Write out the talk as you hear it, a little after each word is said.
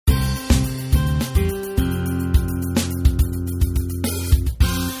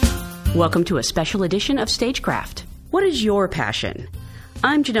Welcome to a special edition of Stagecraft. What is your passion?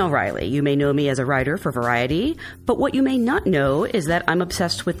 I'm Jenelle Riley. You may know me as a writer for Variety, but what you may not know is that I'm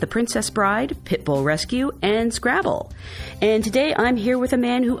obsessed with The Princess Bride, Pitbull Rescue, and Scrabble. And today I'm here with a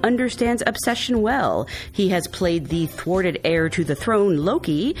man who understands obsession well. He has played the thwarted heir to the throne,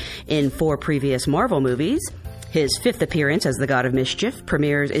 Loki, in 4 previous Marvel movies. His 5th appearance as the God of Mischief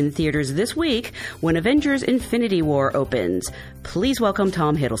premieres in theaters this week when Avengers Infinity War opens. Please welcome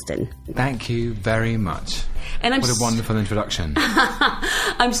Tom Hiddleston. Thank you very much. And what a wonderful introduction.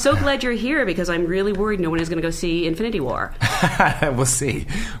 I'm so glad you're here because I'm really worried no one is going to go see Infinity War. We'll see.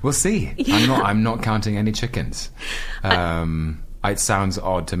 Yeah. I'm not counting any chickens. It sounds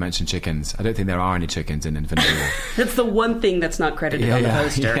odd to mention chickens. I don't think there are any chickens in Infinity War. That's the one thing that's not credited on the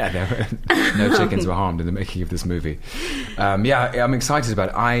poster. Yeah, no chickens were harmed in the making of this movie. I'm excited about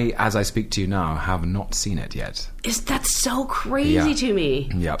it. As I speak to you now, have not seen it yet. Is that so crazy to me?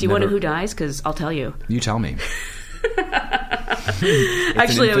 Yeah, do you want to know who dies? Because I'll tell you. You tell me.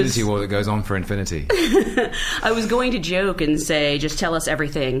 Actually, an Infinity War that goes on for infinity. I was going to joke and say, just tell us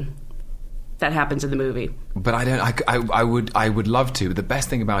everything that happens in the movie. But I don't. I would love to. But the best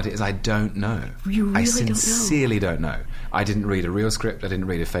thing about it is I don't know. You really I sincerely don't know. I didn't read a real script. I didn't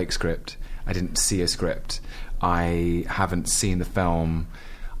read a fake script. I didn't see a script. I haven't seen the film.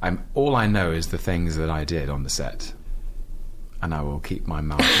 All I know is the things that I did on the set, and I will keep my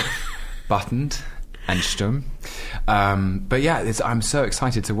mouth buttoned and stumm. But yeah, I'm so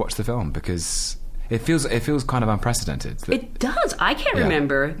excited to watch the film because It feels kind of unprecedented. It does. I can't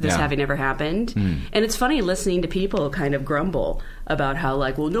remember this having ever happened. And it's funny listening to people kind of grumble about how,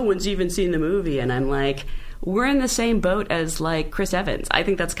 like, well, no one's even seen the movie. And I'm like, we're in the same boat as, like, Chris Evans. I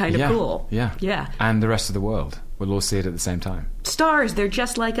think that's kind of cool. Yeah. And the rest of the world. We'll all see it at the same time. Stars, they're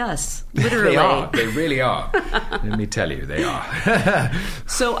just like us. Literally. They are. They really are. Let me tell you, they are.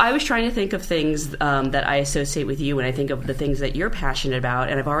 So I was trying to think of things that I associate with you when I think of the things that you're passionate about.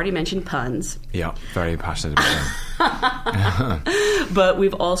 And I've already mentioned puns. Yeah, very passionate about them. But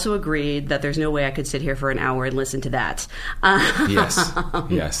we've also agreed that there's no way I could sit here for an hour and listen to that. Yes.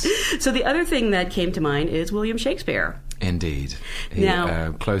 So the other thing that came to mind is William Shakespeare. Indeed.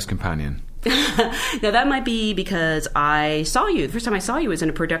 Close companion. Now, that might be because I saw you. The first time I saw you was in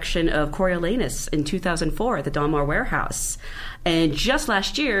a production of Coriolanus in 2004 at the Donmar Warehouse. And just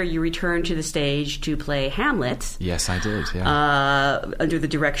last year, you returned to the stage to play Hamlet. Yes, I did, yeah. Under the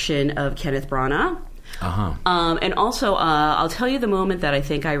direction of Kenneth Branagh. Uh-huh. And also, I'll tell you the moment that I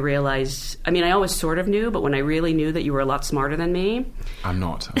think I realized... I mean, I always sort of knew, but when I really knew that you were a lot smarter than me... I'm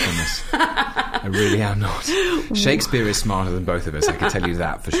not, I promise. I really am not. Shakespeare is smarter than both of us, I can tell you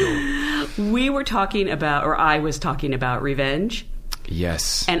that for sure. We were talking about, or I was talking about revenge.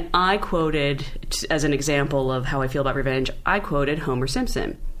 Yes. And I quoted, as an example of how I feel about revenge, I quoted Homer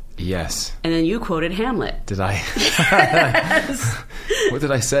Simpson. Yes. And then you quoted Hamlet. Did I? Yes. What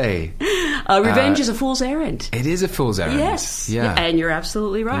did I say? Revenge is a fool's errand. It is a fool's errand. Yes. Yeah. And you're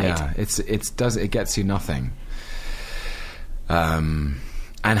absolutely right. Yeah. It gets you nothing. And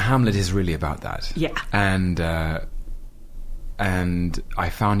Hamlet is really about that. Yeah. And I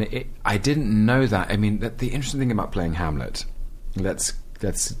found it. I didn't know that. I mean, the interesting thing about playing Hamlet. Let's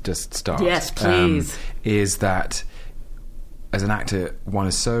just start. Yes, please. Is that as an actor, one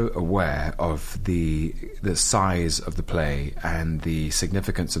is so aware of the size of the play and the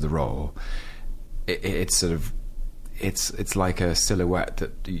significance of the role. It's like a silhouette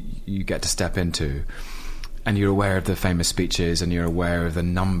that you get to step into, and you're aware of the famous speeches, and you're aware of the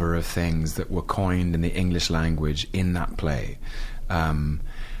number of things that were coined in the English language in that play, and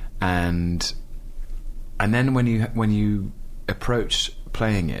then when you approach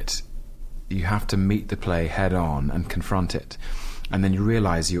playing it, you have to meet the play head on and confront it. And then you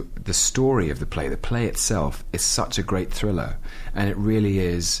realise the story of the play itself is such a great thriller. And it really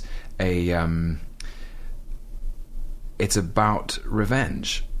is it's about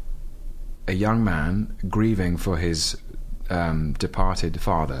revenge. A young man grieving for his departed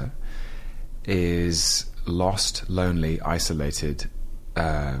father is lost, lonely, isolated,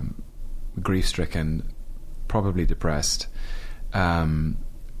 grief-stricken, probably depressed,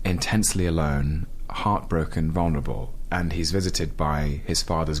 intensely alone, heartbroken, vulnerable, and he's visited by his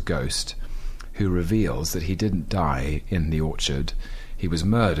father's ghost, who reveals that he didn't die in the orchard. He was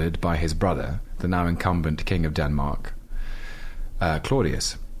murdered by his brother, the now incumbent king of Denmark,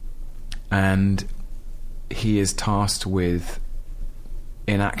 Claudius. And he is tasked with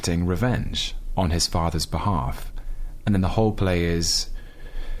enacting revenge on his father's behalf. And then the whole play is...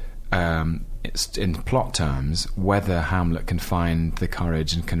 it's in plot terms whether Hamlet can find the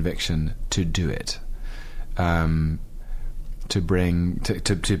courage and conviction to do it. to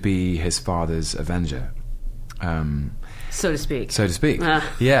be his father's avenger. So to speak.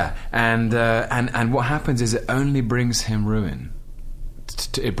 Yeah, and what happens is it only brings him ruin.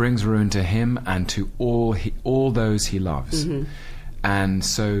 It brings ruin to him and to all those he loves, and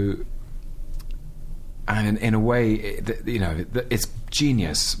so, and in a way, it's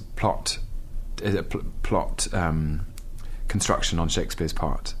genius plot construction on Shakespeare's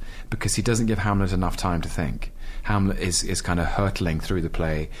part, because he doesn't give Hamlet enough time to think. Hamlet is kind of hurtling through the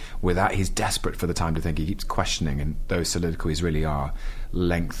play without. He's desperate for the time to think. He keeps questioning, and those soliloquies really are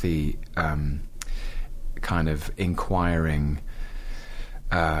lengthy, kind of inquiring,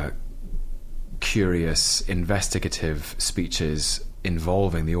 curious, investigative speeches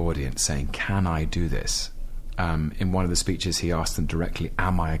involving the audience, saying, "Can I do this?" In one of the speeches, he asked them directly,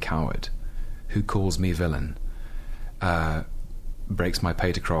 "Am I a coward? Who calls me villain? Breaks my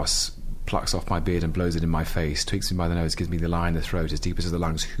pate across, plucks off my beard and blows it in my face, tweaks me by the nose, gives me the lie in the throat, as deep as the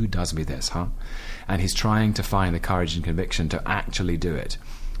lungs. Who does me this, huh?" And he's trying to find the courage and conviction to actually do it.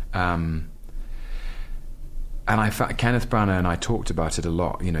 And Kenneth Branagh and I talked about it a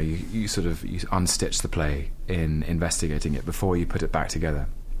lot. You unstitch the play in investigating it before you put it back together.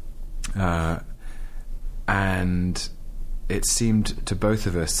 And it seemed to both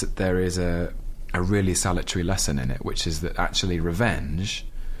of us that there is a really salutary lesson in it, which is that actually revenge,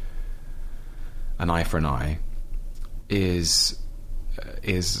 an eye for an eye, is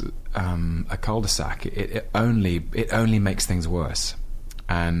a cul-de-sac. It only makes things worse,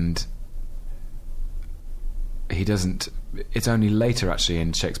 and he doesn't. It's only later, actually,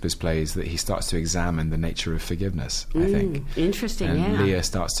 in Shakespeare's plays that he starts to examine the nature of forgiveness. I think interesting. And yeah.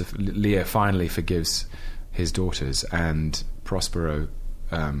 Lear finally forgives his daughters, and Prospero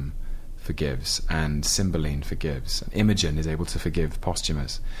forgives, and Cymbeline forgives. Imogen is able to forgive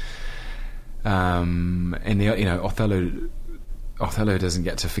Posthumus. In the Othello doesn't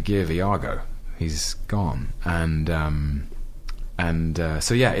get to forgive Iago. He's gone, and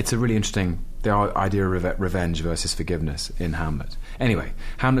so yeah, it's a really interesting, the idea of revenge versus forgiveness in Hamlet. Anyway,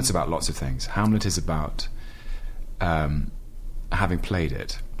 Hamlet's about lots of things. Hamlet is about having played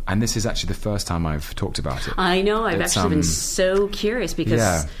it, and this is actually the first time I've talked about it. I know, I've actually been so curious,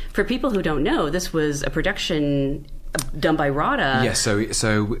 because for people who don't know, this was a production done by RADA. Yes,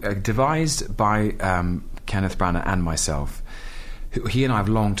 so devised by Kenneth Branagh and myself. He and I have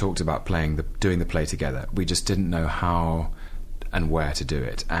long talked about doing the play together. We just didn't know how and where to do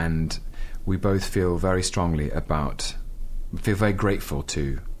it, and we both feel very grateful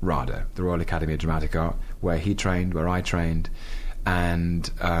to RADA, the Royal Academy of Dramatic Art, where he trained, where I trained,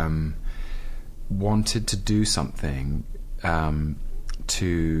 and wanted to do something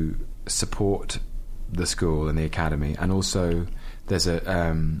to support the school and the academy. And also there's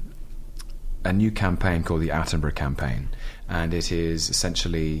a new campaign called the Attenborough campaign, and it is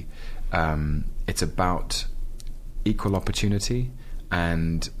essentially it's about equal opportunity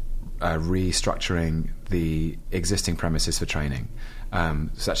and restructuring the existing premises for training.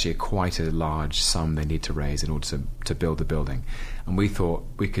 It's actually quite a large sum they need to raise in order to build the building, and we thought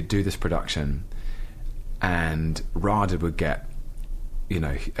we could do this production and RADA would get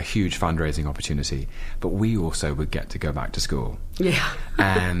a huge fundraising opportunity, but we also would get to go back to school. Yeah.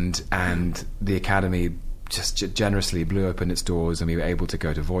 and the academy just generously blew open its doors, and we were able to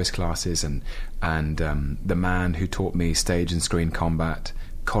go to voice classes, and the man who taught me stage and screen combat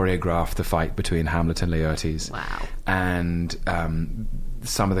choreographed the fight between Hamlet and Laertes. Wow. And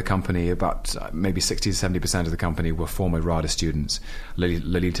some of the company, about maybe 60 to 70% of the company, were former RADA students.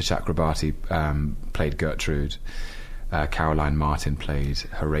 Lolita Chakrabarti played Gertrude. Caroline Martin played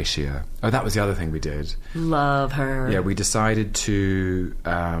Horatia. Oh, that was the other thing we did. Love her. Yeah, we decided to...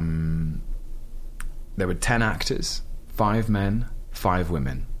 there were 10 actors, 5 men, 5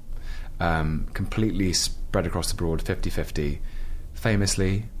 women. Completely spread across the board, 50-50.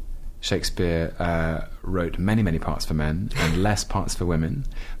 Famously, Shakespeare wrote many, many parts for men and less parts for women,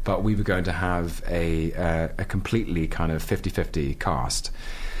 but we were going to have a completely kind of 50-50 cast.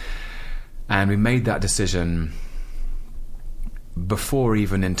 And we made that decision before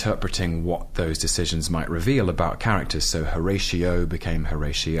even interpreting what those decisions might reveal about characters. So Horatio became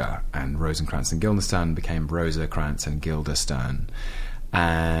Horatia, and Rosencrantz and Guildenstern became Rosencrantz and Guildenstern.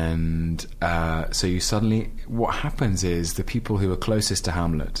 And so you suddenly, what happens is the people who are closest to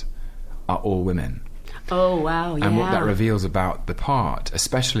Hamlet are all women. Oh, wow, yeah. And what that reveals about the part,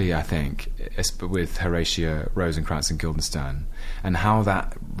 especially, I think, with Horatia, Rosencrantz and Guildenstern, and how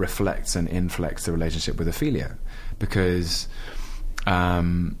that reflects and inflects the relationship with Ophelia. Because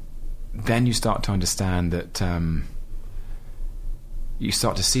then you start to understand that you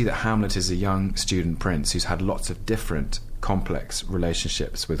start to see that Hamlet is a young student prince who's had lots of different complex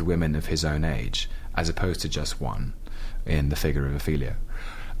relationships with women of his own age, as opposed to just one in the figure of Ophelia.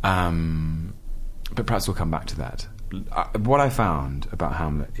 But perhaps we'll come back to that. What I found about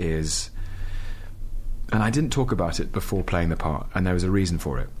Hamlet is, and I didn't talk about it before playing the part, and there was a reason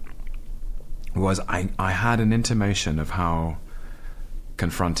for it, was I had an intimation of how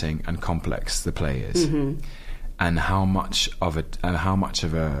confronting and complex the play is, and how much of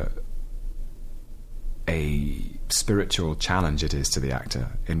a spiritual challenge it is to the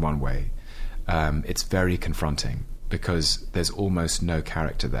actor in one way. It's very confronting because there's almost no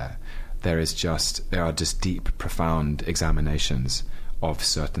character there. There are just deep, profound examinations of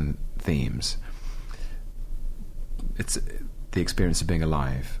certain themes. It's the experience of being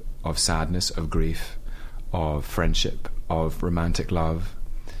alive, of sadness, of grief, of friendship, of romantic love,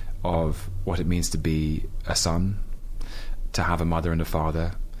 of what it means to be a son, to have a mother and a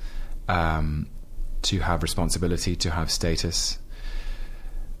father, to have responsibility, to have status.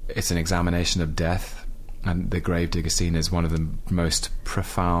 It's an examination of death, and the gravedigger scene is one of the most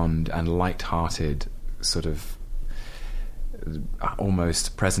profound and light-hearted sort of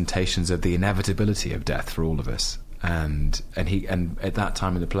almost presentations of the inevitability of death for all of us. And at that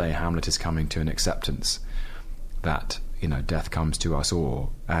time in the play, Hamlet is coming to an acceptance that, you know, death comes to us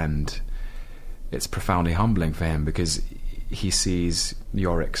all, and it's profoundly humbling for him because he sees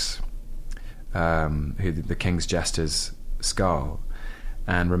Yorick's, who the king's jester's skull,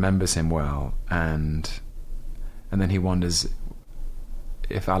 and remembers him well, and then he wonders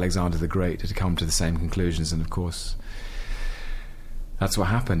if Alexander the Great had come to the same conclusions, and of course that's what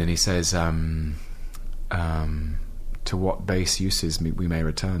happened. And he says, to what base uses we may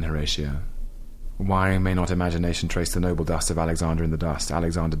return, Horatio? Why may not imagination trace the noble dust of Alexander in the dust?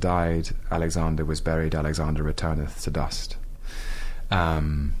 Alexander died, Alexander was buried, Alexander returneth to dust.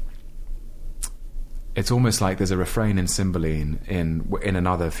 It's almost like there's a refrain in Cymbeline in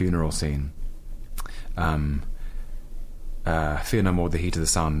another funeral scene. Fear no more the heat of the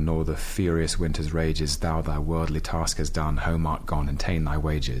sun, nor the furious winter's rages. Thou thy worldly task hast done, home art gone, and ta'en thy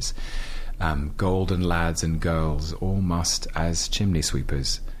wages. Golden lads and girls all must, as chimney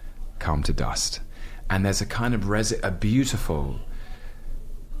sweepers, come to dust. And there's a kind of a beautiful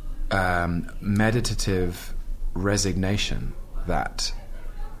meditative resignation that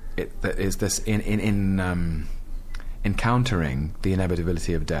is this in encountering the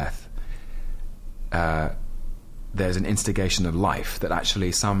inevitability of death. There's an instigation of life, that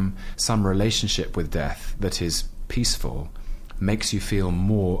actually some relationship with death that is peaceful makes you feel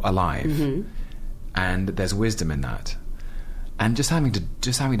more alive, and there's wisdom in that. And just having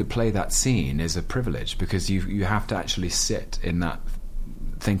to play that scene is a privilege, because you have to actually sit in that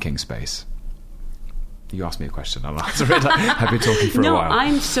thinking space. You asked me a question, I'll answer it. I've been talking for a while. No,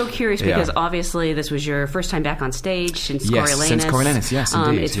 I'm so curious because obviously this was your first time back on stage since Coriolanus. Since Coriolanus, yes,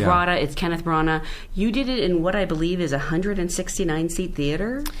 indeed. It's Rada, it's Kenneth Branagh. You did it in what I believe is a 169-seat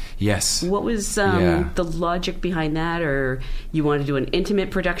theater? Yes. What was the logic behind that? Or you wanted to do an intimate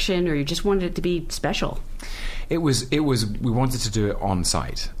production, or you just wanted it to be special? It was. We wanted to do it on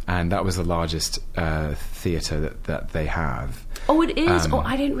site, and that was the largest theatre that they have. Oh, it is.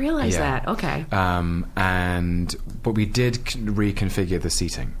 I didn't realize that. Okay. But we did reconfigure the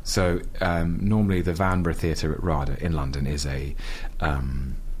seating. So normally the Vanbrugh Theatre at RADA in London is a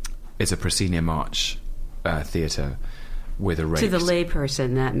proscenium arch theatre with a raised. To the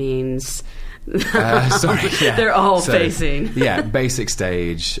layperson, that means. Sorry, they're all facing. Basic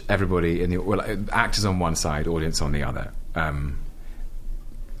stage. Everybody actors on one side, audience on the other.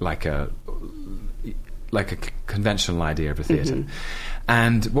 Like a conventional idea of a theatre.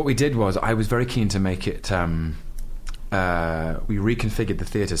 And what we did was, I was very keen to make it. We reconfigured the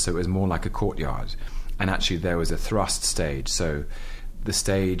theatre so it was more like a courtyard, and actually there was a thrust stage. So the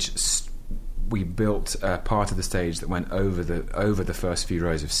stage. We built a part of the stage that went over the first few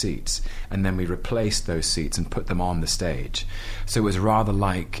rows of seats, and then we replaced those seats and put them on the stage. So it was rather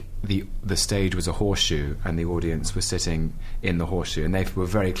like the stage was a horseshoe, and the audience was sitting in the horseshoe, and they were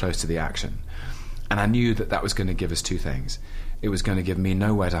very close to the action. And I knew that was going to give us two things. It was going to give me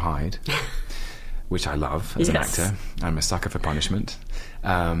nowhere to hide, which I love as an actor. I'm a sucker for punishment.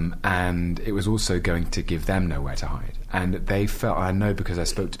 And it was also going to give them nowhere to hide. And they felt, I know because I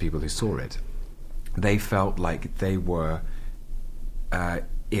spoke to people who saw it, they felt like they were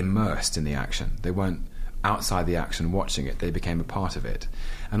immersed in the action. They weren't outside the action watching it. They became a part of it.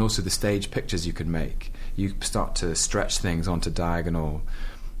 And also the stage pictures you could make. You start to stretch things onto the diagonal,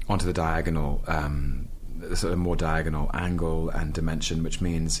 sort of more diagonal angle and dimension, which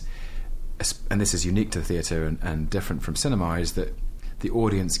means, and this is unique to the theatre and different from cinema, is that the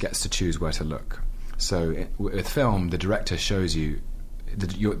audience gets to choose where to look. So with film, the director shows you,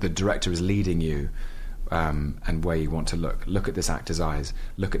 the director is leading you and where you want to look. Look at this actor's eyes.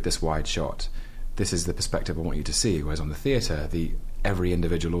 Look at this wide shot. This is the perspective I want you to see. Whereas on the theatre, every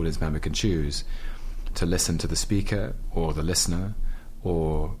individual audience member can choose to listen to the speaker or the listener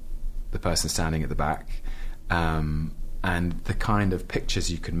or the person standing at the back. And the kind of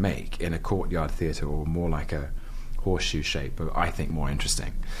pictures you can make in a courtyard theatre, or more like a horseshoe shape, are, I think, more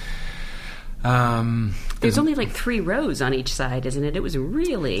interesting. There's only like 3 rows on each side, isn't it? It was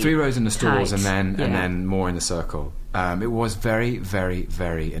really 3 rows in the stalls, tight. and then more in the circle. It was very, very,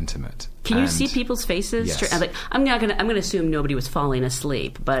 very intimate. Can you see people's faces? Yes. Like, I'm gonna assume nobody was falling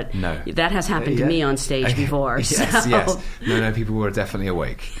asleep, but no. that has happened to me on stage before. Yes, so. yes. No, people were definitely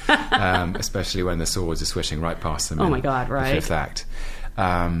awake, especially when the swords are swishing right past them. Oh my God! Right. The fifth act.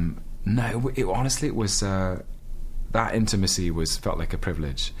 Honestly, it was that intimacy felt like a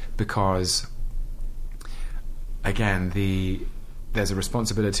privilege, because again, there's a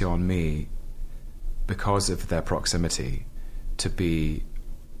responsibility on me because of their proximity to be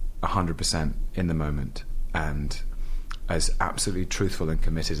 100% in the moment and as absolutely truthful and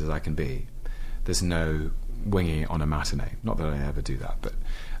committed as I can be. There's no winging it on a matinee. Not that I ever do that, but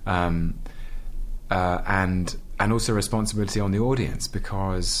and also responsibility on the audience,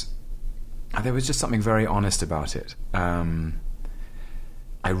 because there was just something very honest about it.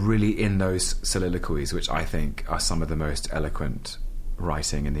 I really, in those soliloquies, which I think are some of the most eloquent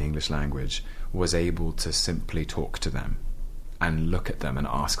writing in the English language, was able to simply talk to them and look at them and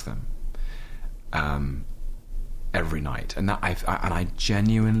ask them every night. And that I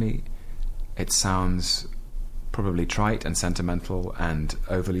genuinely, it sounds probably trite and sentimental and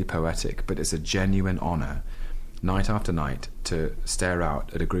overly poetic, but it's a genuine honour, night after night, to stare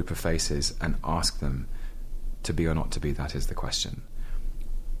out at a group of faces and ask them to be or not to be. That is the question.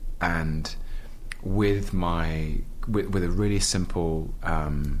 And with a really simple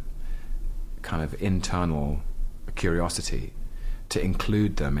kind of internal curiosity, to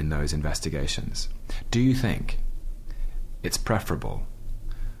include them in those investigations. Do you think it's preferable,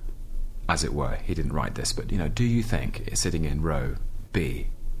 as it were, he didn't write this, but do you think, sitting in row B,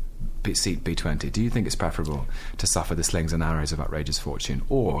 seat B20, do you think it's preferable to suffer the slings and arrows of outrageous fortune,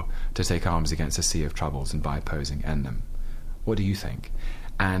 or to take arms against a sea of troubles and by opposing end them? What do you think?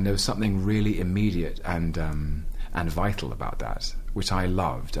 And there was something really immediate and vital about that, which I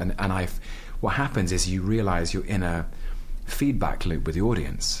loved. And what happens is you realise you're in a feedback loop with the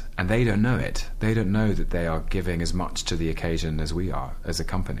audience, and they don't know it. They don't know that they are giving as much to the occasion as we are as a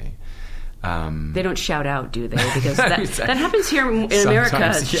company. They don't shout out, do they? Because that happens here in America,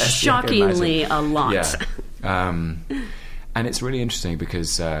 yes, shockingly a lot. Yeah. And it's really interesting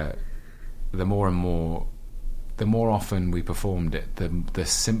because the more often we performed it, the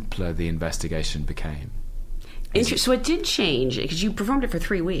simpler the investigation became. So it did change, because you performed it for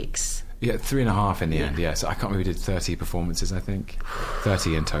 3 weeks. Yeah, 3.5 in the end, yeah. So I can't remember, we did 30 performances, I think.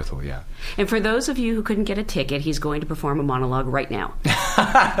 30 in total, yeah. And for those of you who couldn't get a ticket, he's going to perform a monologue right now.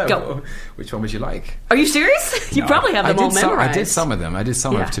 Go. Which one would you like? Are you serious? You probably have them all memorized. I did some of them. I did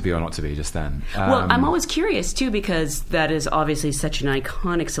some of To Be or Not to Be just then. Well, I'm always curious, too, because that is obviously such an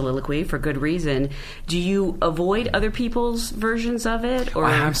iconic soliloquy for good reason. Do you avoid other people's versions of it? Or?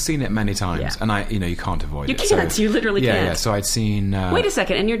 I have seen it many times, and you can't avoid it. You can't. You literally can't. Yeah, so I'd seen... Wait a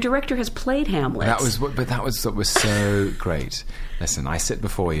second, and your director has played Hamlet. That was what was so great. Listen, I sit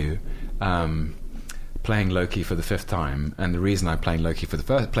before you, playing Loki for the 5th time, and the reason I played Loki for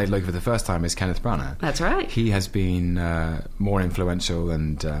the first time is Kenneth Branagh. That's right. He has been more influential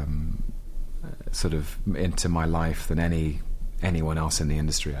and sort of into my life than anyone else in the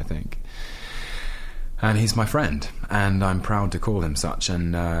industry, I think. And he's my friend, and I'm proud to call him such.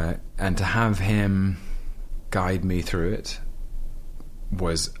 And to have him guide me through it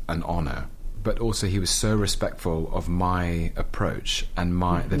was an honour. But also he was so respectful of my approach and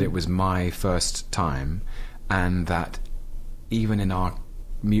that it was my first time, and that even in our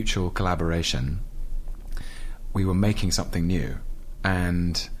mutual collaboration we were making something new,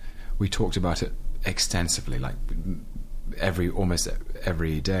 and we talked about it extensively, like almost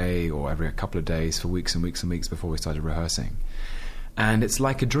every day or every couple of days for weeks and weeks and weeks before we started rehearsing. And it's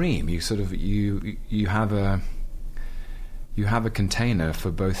like a dream. You sort of you have a container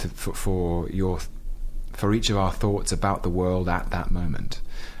for both for each of our thoughts about the world at that moment,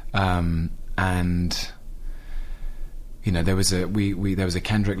 and there was a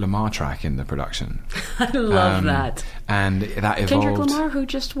Kendrick Lamar track in the production. I love that, and that evolved. Kendrick Lamar, who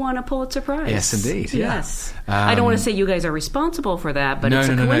just won a Pulitzer Prize. Yes, indeed. Yeah. Yes, I don't want to say you guys are responsible for that, but it's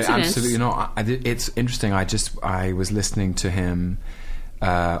a coincidence. No, absolutely not. It's interesting. I was listening to him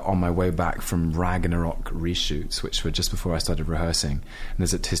on my way back from Ragnarok reshoots, which were just before I started rehearsing. And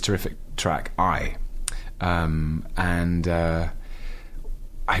there's his terrific track, I.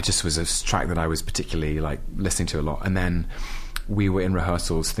 I just was a track that I was particularly listening to a lot. And then we were in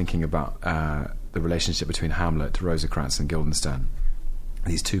rehearsals thinking about the relationship between Hamlet, Rosencrantz, and Guildenstern.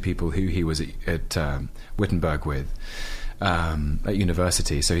 These two people who he was at Wittenberg with at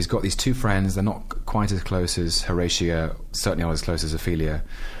university. So he's got these two friends. They're not quite as close as Horatio, certainly not as close as Ophelia.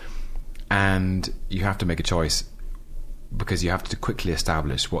 And you have to make a choice, because you have to quickly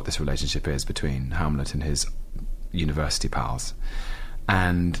establish what this relationship is between Hamlet and his university pals.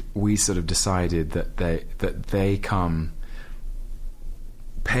 And we sort of decided that they come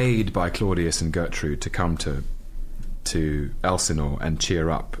paid by Claudius and Gertrude to come to Elsinore and cheer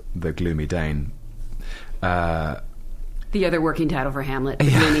up the gloomy Dane. The other working title for Hamlet, the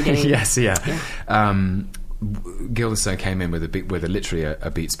gloomy Dane. Yes, yeah. Guildenstern came in with literally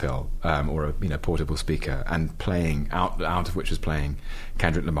a Beats pill or a portable speaker, and playing out of which was playing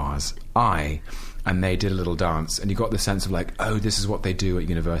Kendrick Lamar's I, and they did a little dance, and you got the sense of this is what they do at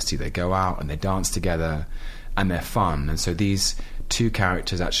university. They go out and they dance together, and they're fun. And so these two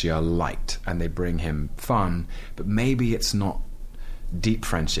characters actually are liked, and they bring him fun, but maybe it's not deep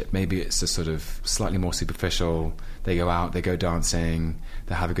friendship. Maybe it's a sort of slightly more superficial. They go out, they go dancing,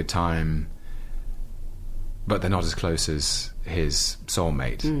 they have a good time, but they're not as close as his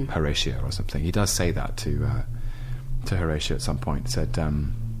soulmate, Horatio, or something. He does say that to Horatio at some point. He said,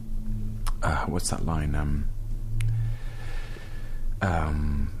 what's that line?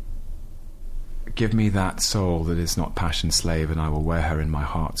 Give me that soul that is not passion's slave, and I will wear her in my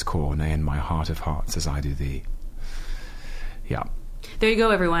heart's core, nay, in my heart of hearts, as I do thee. Yeah. There you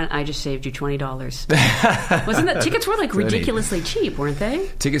go, everyone. I just saved you $20. Wasn't that tickets were ridiculously cheap, weren't they?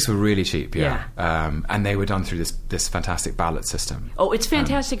 Tickets were really cheap, yeah. And they were done through this fantastic ballot system. Oh, it's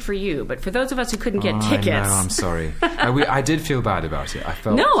fantastic for you, but for those of us who couldn't get tickets, I'm sorry. I did feel bad about it. I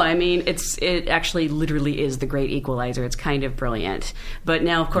felt it actually literally is the great equalizer. It's kind of brilliant. But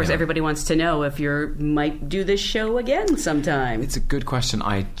now, of course, everybody wants to know if you might do this show again sometime. It's a good question.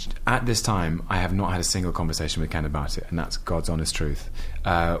 At this time, I have not had a single conversation with Ken about it, and that's God's honest truth.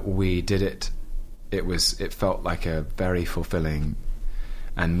 We did it. It felt like a very fulfilling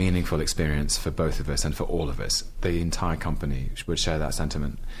and meaningful experience for both of us and for all of us. The entire company would share that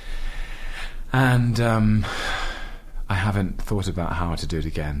sentiment. And I haven't thought about how to do it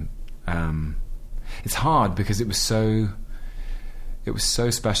again. It's hard because it was so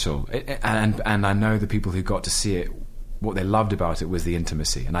special. And I know the people who got to see it, what they loved about it was the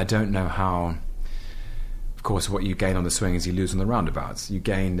intimacy. And I don't know how. Of course, what you gain on the swing is you lose on the roundabouts. You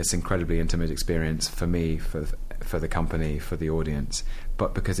gain this incredibly intimate experience for me, for the company, for the audience.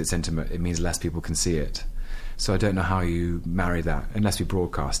 But because it's intimate, it means less people can see it. So I don't know how you marry that, unless we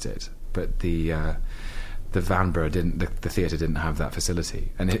broadcast it. But the Vanbrugh didn't, the theatre didn't have that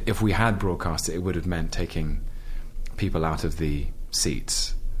facility. And if we had broadcast it, it would have meant taking people out of the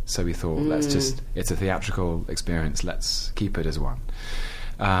seats. So we thought, it's a theatrical experience, let's keep it as one.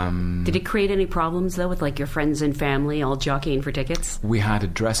 Did it create any problems, though, with your friends and family all jockeying for tickets? We had a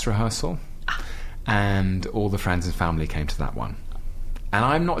dress rehearsal, and all the friends and family came to that one. And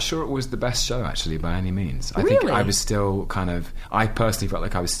I'm not sure it was the best show, actually, by any means. I think I was still I personally felt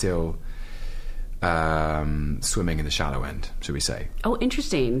like I was still swimming in the shallow end, should we say. Oh,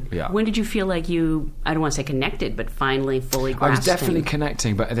 interesting. Yeah. When did you feel like you, I don't want to say connected, but finally fully grasped? I was definitely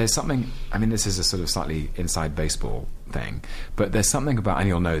connecting, but there's something, this is a sort of slightly inside baseball thing, but there's something about, and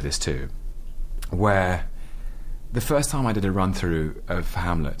you'll know this too, where the first time I did a run-through of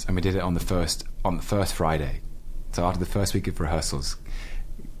Hamlet, and we did it on the first Friday, so after the first week of rehearsals,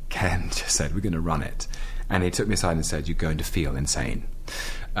 Ken just said, we're going to run it. And he took me aside and said, you're going to feel insane.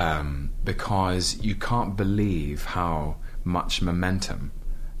 Because you can't believe how much momentum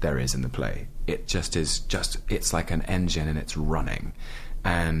there is in the play. It just is it's like an engine and it's running.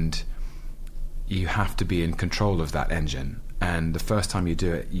 And you have to be in control of that engine. And the first time you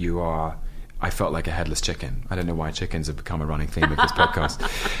do it, I felt like a headless chicken. I don't know why chickens have become a running theme of this podcast.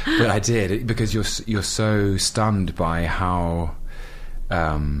 But I did, because you're so stunned by how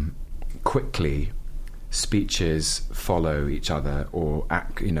quickly speeches follow each other, or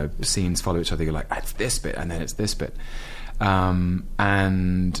scenes follow each other. You're like, it's this bit, and then it's this bit,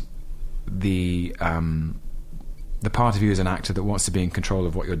 and the part of you as an actor that wants to be in control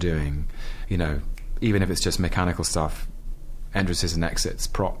of what you're doing, even if it's just mechanical stuff, entrances and exits,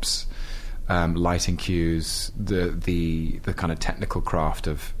 props, lighting cues, the kind of technical craft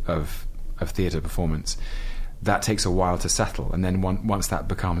of theatre performance, that takes a while to settle, and then once that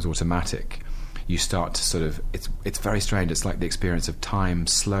becomes automatic, you start to sort of, it's very strange. It's like the experience of time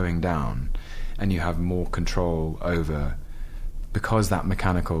slowing down, and you have more control over, because that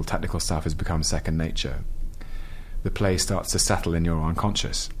mechanical, technical stuff has become second nature. The play starts to settle in your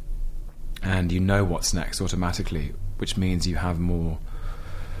unconscious, and you know what's next automatically, which means you have more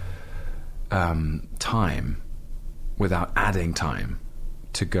time without adding time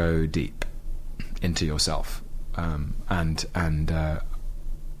to go deep into yourself, and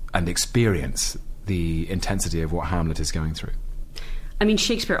experience the intensity of what Hamlet is going through. I mean,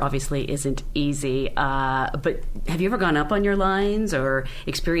 Shakespeare obviously isn't easy, but have you ever gone up on your lines or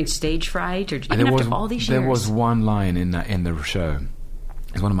experienced stage fright, or even after all these years? There was one line in the show.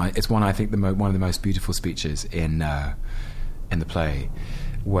 It's one of the most beautiful speeches in the play,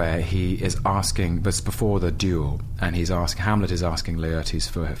 where he is asking, but it's before the duel, and Hamlet is asking Laertes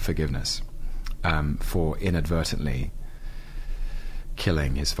for forgiveness for inadvertently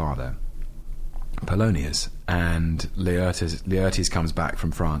killing his father, Polonius. And Laertes comes back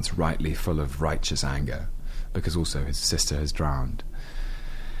from France rightly full of righteous anger, because also his sister has drowned.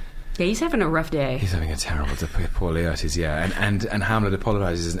 Yeah, he's having a rough day. He's having a terrible day, poor Laertes, yeah. And Hamlet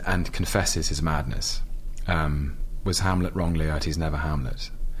apologizes and confesses his madness. Was Hamlet wrong, Laertes? Never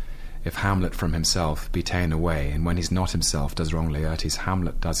Hamlet. If Hamlet from himself be ta'en away, and when he's not himself does wrong, Laertes,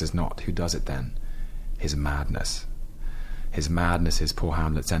 Hamlet does his not. Who does it then? His madness. His madness is poor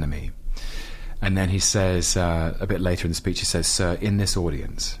Hamlet's enemy. And then he says, a bit later in the speech, he says, "Sir, in this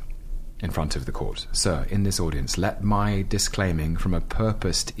audience," in front of the court, "Sir, in this audience, let my disclaiming from a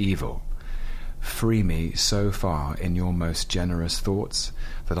purposed evil free me so far in your most generous thoughts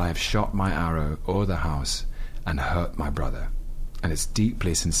that I have shot my arrow o'er the house and hurt my brother." And it's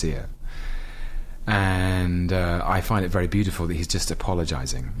deeply sincere. And I find it very beautiful that he's just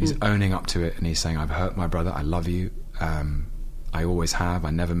apologizing. He's owning up to it, and he's saying, "I've hurt my brother, I love you, I always have, I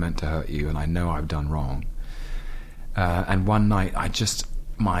never meant to hurt you, and I know I've done wrong." And one night,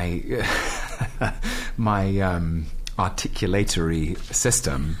 my articulatory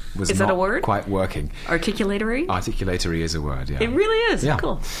system was that a word? Quite working. Articulatory? Articulatory is a word, yeah. It really is. Yeah.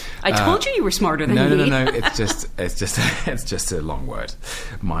 Cool. I told you were smarter than me. No. It's just a long word.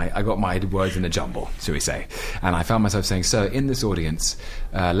 I got my words in a jumble, shall we say. And I found myself saying, "Sir, in this audience,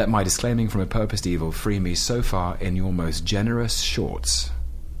 let my disclaiming from a purposed evil free me so far in your most generous shorts."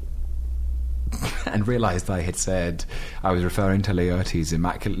 And realised I had said I was referring to Laertes'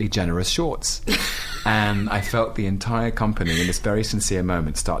 immaculately generous shorts. And I felt the entire company in this very sincere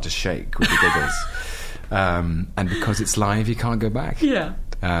moment start to shake with the giggles. And because it's live, you can't go back. Yeah.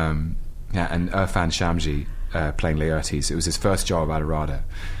 And Irfan Shamji playing Laertes, it was his first job out of RADA.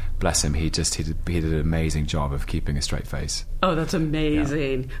 Bless him, he did an amazing job of keeping a straight face. Oh, that's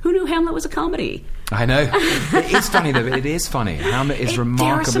amazing. Yeah. Who knew Hamlet was a comedy? I know. It is funny, though. It is funny. Hamlet is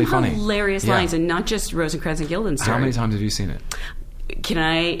remarkably funny. There are some hilarious lines, and not just Rosencrantz and Guildenstern. How many times have you seen it? Can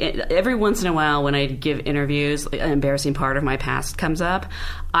I, every once in a while when I give interviews, an embarrassing part of my past comes up.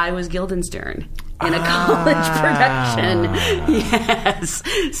 I was Guildenstern in a college production. Yes.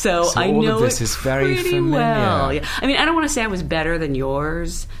 So I all know of this it is very pretty familiar. well. Yeah. I mean, I don't want to say I was better than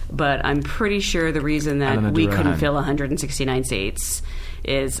yours, but I'm pretty sure the reason that we couldn't fill 169 seats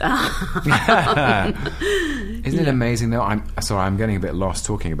is... Isn't it amazing, though? I'm getting a bit lost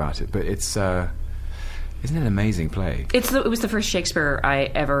talking about it, but it's... Isn't it an amazing play? It was the first Shakespeare I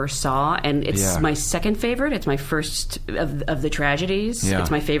ever saw, and it's my second favorite. It's my first of the tragedies. Yeah. It's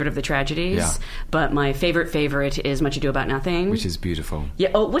my favorite of the tragedies. Yeah. But my favorite is Much Ado About Nothing. Which is beautiful.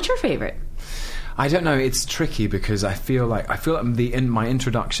 Yeah. Oh, what's your favorite? I don't know. It's tricky because I feel like my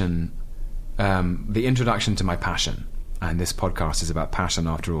introduction, the introduction to my passion, and this podcast is about passion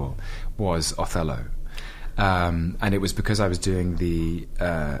after all, was Othello. And it was because I was doing the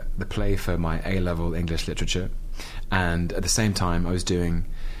play for my A-level English literature, and at the same time I was doing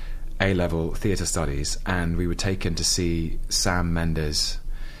A-level theatre studies, and we were taken to see Sam Mendes'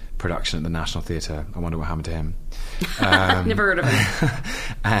 production at the National Theatre. I wonder what happened to him. Never heard of him.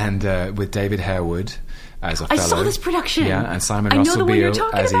 And with David Harewood as Othello. I saw this production. Yeah, and Simon Russell Beale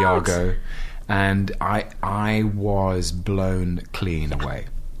as about. Iago. And I was blown clean away.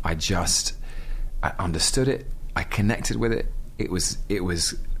 I understood it. I connected with it. It was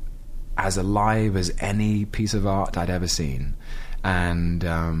as alive as any piece of art I'd ever seen, and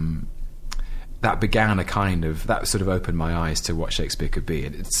that began that sort of opened my eyes to what Shakespeare could be.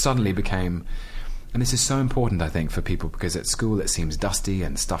 It suddenly became, and this is so important, I think, for people, because at school it seems dusty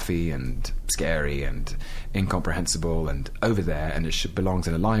and stuffy and scary and incomprehensible, and over there, and it belongs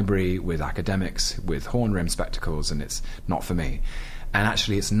in a library with academics with horn-rimmed spectacles, and it's not for me. And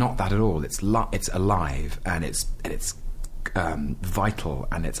actually, it's not that at all. It's alive, and it's vital,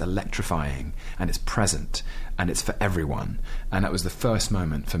 and it's electrifying, and it's present, and it's for everyone. And that was the first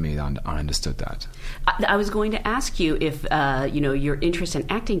moment for me that I understood that. I was going to ask you if your interest in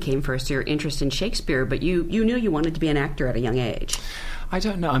acting came first, or your interest in Shakespeare, but you knew you wanted to be an actor at a young age. I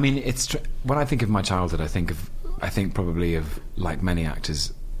don't know. I mean, when I think of my childhood, I think probably of, like many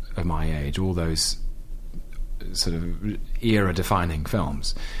actors of my age, all those sort of era-defining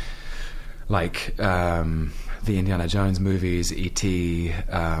films, like the Indiana Jones movies, E.T.,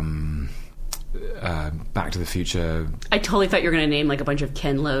 Back to the Future. I totally thought you were going to name like a bunch of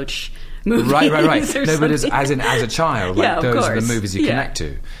Ken Loach movies. Right. No, but as a child, like, yeah, those are the movies you connect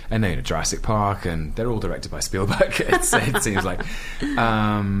to. And then Jurassic Park, and they're all directed by Spielberg. It seems like.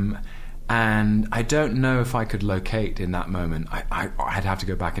 And I don't know if I could locate in that moment. I'd have to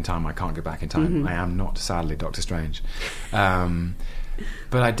go back in time. I can't go back in time. Mm-hmm. I am not, sadly, Doctor Strange. But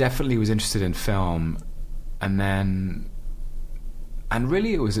I definitely was interested in film. And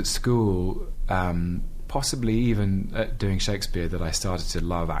really it was at school, possibly even at doing Shakespeare, that I started to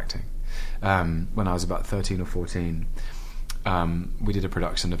love acting. When I was about 13 or 14, we did a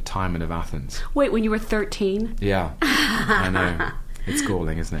production of Timon of Athens. Wait, when you were 13? Yeah, I know. It's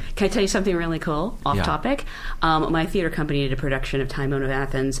galling, isn't it? Can I tell you something really cool, off topic? My theater company did a production of Timon of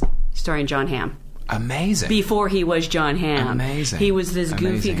Athens starring John Hamm. Amazing. Before he was John Hamm. Amazing. He was this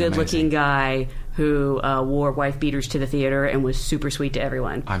goofy, good-looking guy who wore wife beaters to the theater and was super sweet to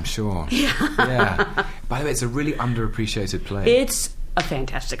everyone. I'm sure. Yeah. By the way, it's a really underappreciated play. It's a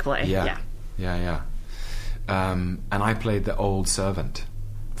fantastic play. Yeah. And I played the old servant,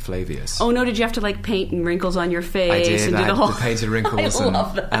 Flavius. Oh no! Did you have to like paint wrinkles on your face? I did. And I do had the whole... the painted wrinkles,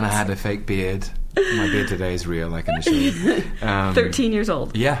 and I had a fake beard. My beard today is real, I can assure you. 13 years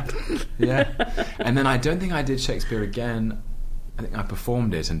old. Yeah. And then I don't think I did Shakespeare again. I think I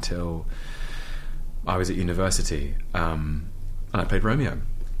performed it until I was at university, and I played Romeo.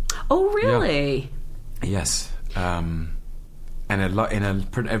 Oh, really? Yeah. Yes. And I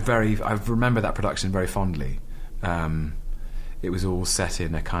remember that production very fondly. It was all set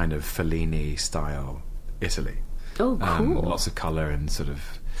in a kind of Fellini style Italy. Oh, cool. Lots of colour and sort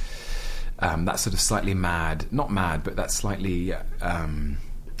of that sort of slightly not mad, but that slightly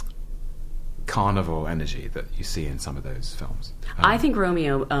carnival energy that you see in some of those films. I think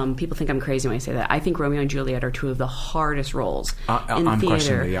Romeo, people think I'm crazy when I say that. I think Romeo and Juliet are two of the hardest roles in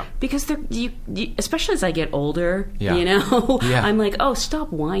theater. Yeah. Because they're, you, especially as I get older, I'm like, oh,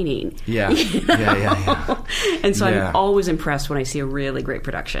 stop whining. Yeah. And so I'm always impressed when I see a really great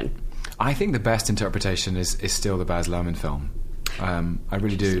production. I think the best interpretation is still the Baz Luhrmann film. I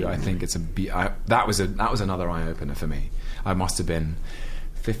really do. I think it's that was another eye opener for me. I must have been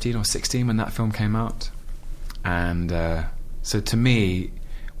 15 or 16 when that film came out, and so to me,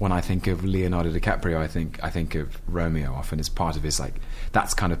 when I think of Leonardo DiCaprio, I think of Romeo often as part of his, like,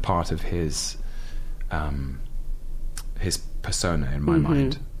 that's kind of part of his persona in my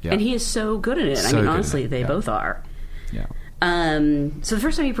mind. Yeah. And he is so good in it. So I mean, honestly, they both are. Yeah. So the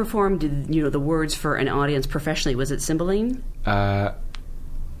first time you performed, the words for an audience professionally, was it Cymbeline?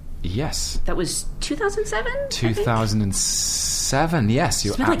 Yes. That was 2007? 2007, yes,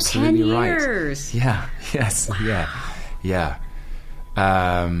 you're absolutely like 10 right. years. Yeah, yes, wow. Yeah.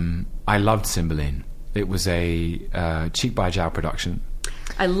 I loved Cymbeline. It was a Cheek by Jowl production.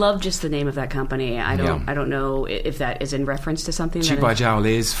 I love just the name of that company. I don't know if that is in reference to something. Cheek by Jowl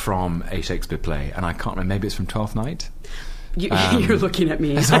is from a Shakespeare play, and I can't remember, maybe it's from Twelfth Night. You're looking at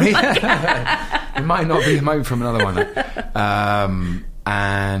me. Sorry. It might not be. It might be from another one.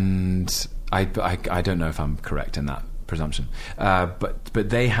 And I don't know if I'm correct in that presumption. But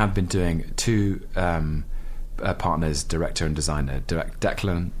they have been doing two partners, director and designer,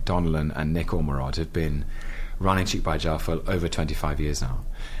 Declan Donnellan and Nick Ormerod, have been running Cheek by Jowl for over 25 years now.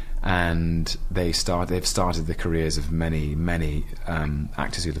 And they've started the careers of many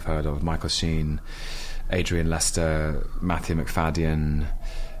actors you'd have heard of: Michael Sheen, Adrian Lester, Matthew McFadden,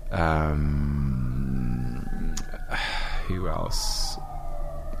 who else?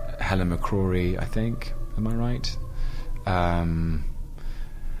 Helen McCrory, I think. Am I right?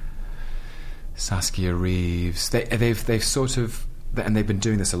 Saskia Reeves. They've sort of, and they've been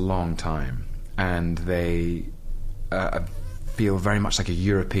doing this a long time, and they feel very much like a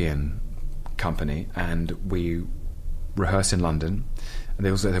European company. And we rehearse in London. And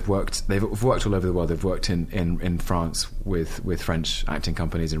they've worked all over the world. They've worked in France with French acting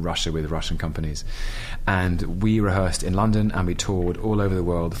companies, in Russia with Russian companies, and we rehearsed in London, and we toured all over the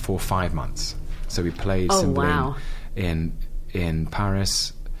world for 5 months. So we played Cymbeline in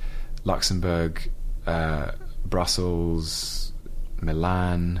Paris, Luxembourg, Brussels,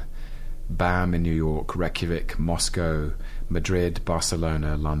 Milan, BAM in New York, Reykjavik, Moscow, Madrid,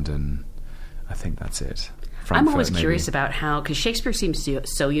 Barcelona, London. I think that's it. I'm always curious about how, because Shakespeare seems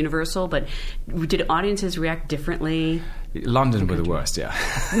so universal, but did audiences react differently? London were the worst, yeah.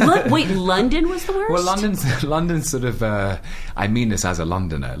 Wait, London was the worst? Well, London's sort of. I mean this as a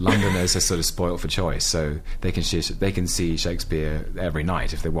Londoner. Londoners are sort of spoilt for choice, so they can see Shakespeare every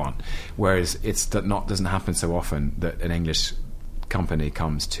night if they want. Whereas doesn't happen so often that an English company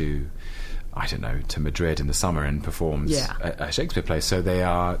comes to, I don't know, to Madrid in the summer and performs a Shakespeare play. So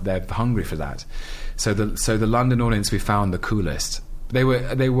they're hungry for that. So the London audience we found the coolest. They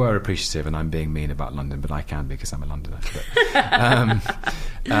were appreciative, and I'm being mean about London, but I can because I'm a Londoner. But,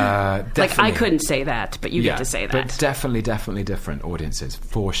 like I couldn't say that, but you get to say that. But definitely different audiences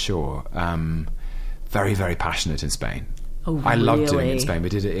for sure. Very, very passionate in Spain. Oh, really? I loved doing it in Spain. We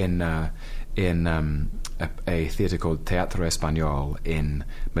did it in a theatre called Teatro Español in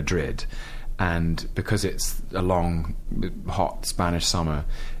Madrid, and because it's a long, hot Spanish summer,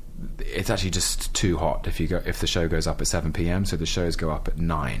 it's actually just too hot if the show goes up at 7 p.m. So the shows go up at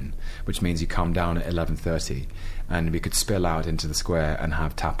 9, which means you come down at 11:30, and we could spill out into the square and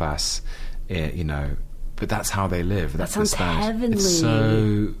have tapas, But that's how they live. That's that sounds the Spanish.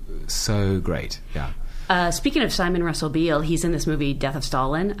 heavenly. It's so great. Yeah. Speaking of Simon Russell Beale, he's in this movie Death of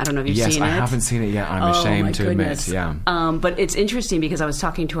Stalin. I don't know if you've seen it. Yes, I haven't seen it yet. I'm ashamed to admit. Yeah. But it's interesting because I was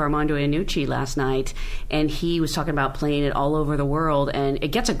talking to Armando Iannucci last night, and he was talking about playing it all over the world, and it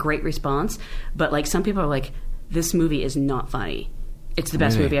gets a great response. But like some people are like, "This movie is not funny. It's the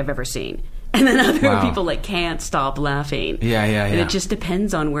best movie I've ever seen." And then other people like can't stop laughing. Yeah. And it just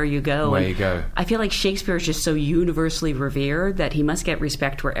depends on where you go. Where you go. I feel like Shakespeare is just so universally revered that he must get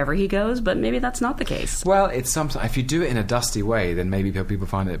respect wherever he goes, but maybe that's not the case. Well, it's sometimes if you do it in a dusty way, then maybe people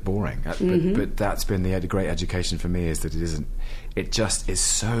find it boring. But that's been the great education for me, is that it isn't. It just is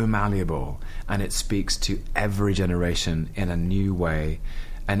so malleable, and it speaks to every generation in a new way,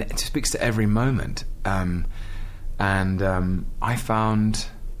 and it speaks to every moment. I found.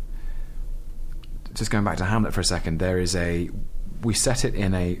 Just going back to Hamlet for a second, we set it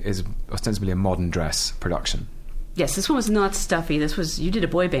in is ostensibly a modern dress production. Yes, this one was not stuffy. You did a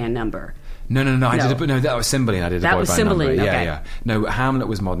boy band number. No, that was Cymbeline. I did a boy band number. That was Cymbeline, okay. Yeah. No, Hamlet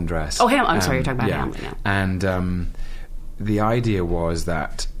was modern dress. Oh, I'm sorry, you're talking about Hamlet now. And the idea was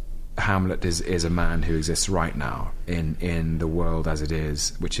that Hamlet is a man who exists right now in the world as it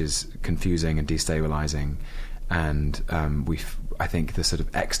is, which is confusing and destabilizing. And I think the sort of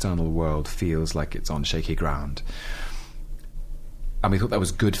external world feels like it's on shaky ground. And we thought that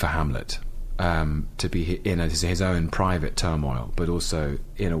was good for Hamlet, to be in his own private turmoil, but also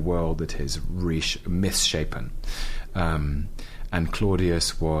in a world that is misshapen. And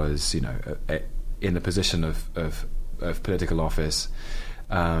Claudius was, in a position of political office,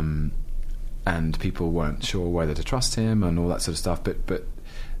 and people weren't sure whether to trust him and all that sort of stuff. But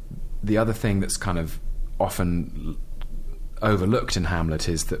the other thing that's kind of often overlooked in Hamlet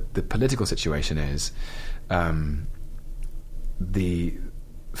is that the political situation is the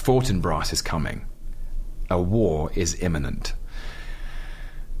Fortinbras is coming. A war is imminent.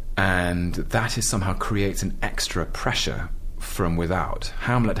 And that somehow creates an extra pressure from without.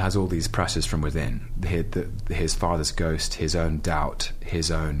 Hamlet has all these pressures from within. His father's ghost, his own doubt,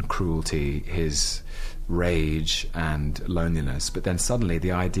 his own cruelty, his rage and loneliness, but then suddenly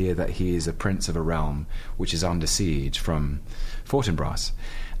the idea that he is a prince of a realm which is under siege from Fortinbras.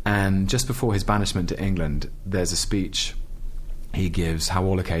 And just before his banishment to England, there's a speech he gives, "How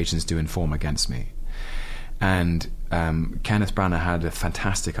all occasions do inform against me." And Kenneth Branagh had a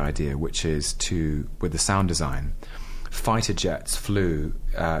fantastic idea, which is with the sound design, fighter jets flew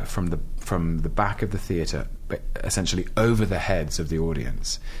from the back of the theatre, but essentially over the heads of the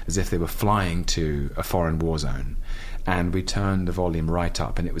audience, as if they were flying to a foreign war zone. And we turned the volume right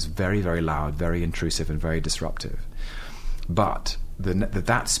up, and it was very, very loud, very intrusive, and very disruptive. But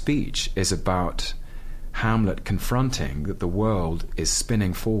that speech is about Hamlet confronting that the world is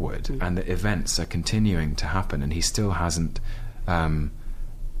spinning forward and that events are continuing to happen, and he still hasn't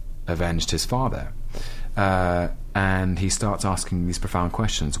avenged his father. And he starts asking these profound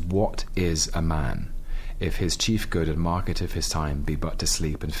questions. What is a man, if his chief good and market of his time be but to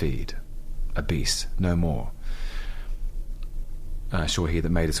sleep and feed? A beast, no more. Sure he that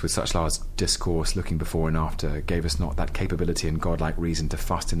made us with such large discourse, looking before and after, gave us not that capability and godlike reason to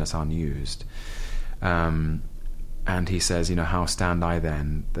fast in us unused. And he says, how stand I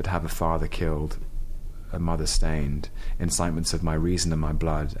then, that have a father killed, a mother stained, incitements of my reason and my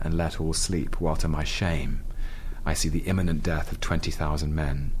blood, and let all sleep, while to my shame I see the imminent death of 20,000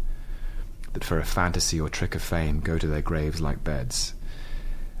 men, that for a fantasy or trick of fame go to their graves like beds.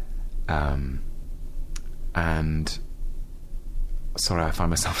 And Sorry, I find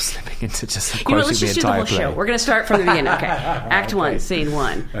myself slipping into just You know, quoting let's the just do the entire whole play. show. We're going to start from the beginning. Okay. Act 1, Scene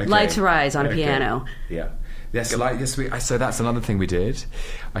 1. Okay. Lights rise on a piano. Yeah. Yes, so that's another thing we did.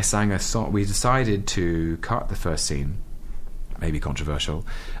 I sang a song. We decided to cut the first scene, maybe controversial,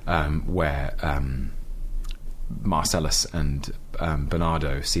 where Marcellus and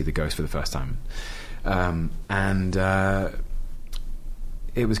Bernardo see the ghost for the first time. And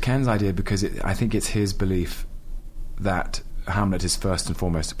it was Ken's idea because I think it's his belief that Hamlet is first and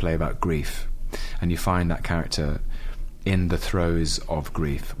foremost a play about grief, and you find that character in the throes of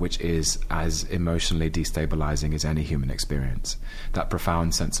grief, which is as emotionally destabilizing as any human experience. That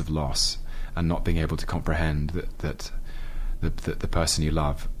profound sense of loss and not being able to comprehend that the person you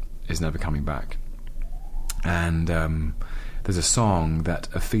love is never coming back. And there's a song that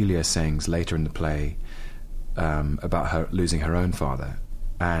Ophelia sings later in the play about her losing her own father,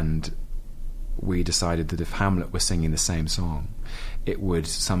 and we decided that if Hamlet was singing the same song, it would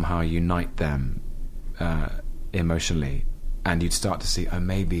somehow unite them emotionally, and you'd start to see,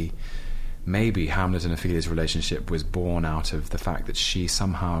 maybe Hamlet and Ophelia's relationship was born out of the fact that she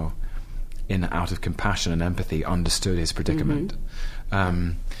somehow, out of compassion and empathy, understood his predicament.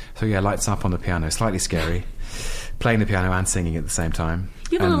 So yeah, lights up on the piano, slightly scary, playing the piano and singing at the same time.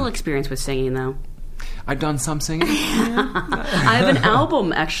 You have a little experience with singing, though. I've done some singing. I have an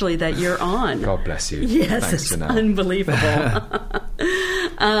album, actually, that you're on. God bless you. Yes, Thanks, it's Jenelle. Unbelievable.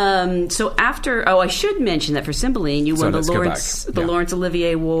 So after... Oh, I should mention that for Cymbeline, you won the Laurence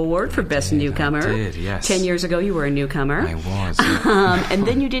Olivier Award for Best Newcomer. I did, yes. 10 years ago, you were a newcomer. I was. And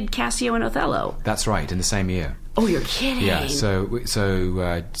then you did Cassio and Othello. That's right, in the same year. Oh, you're kidding. Yeah, so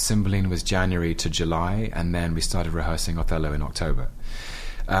Cymbeline was January to July, and then we started rehearsing Othello in October.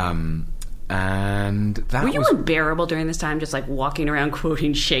 And that were you unbearable during this time, just like walking around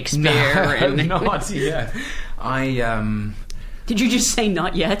quoting Shakespeare? No, not yet. Did you just say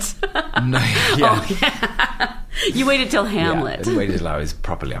not yet? No, yeah. Oh, yeah. You waited till Hamlet. Yeah, waited till I was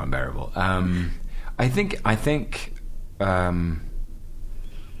properly unbearable. I think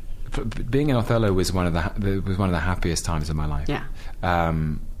being in Othello was one of the happiest times of my life. Yeah.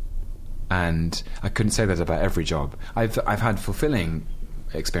 And I couldn't say that about every job. I've had fulfilling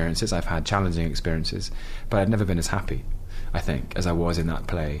experiences, I've had challenging experiences, but I've never been as happy, I think, as I was in that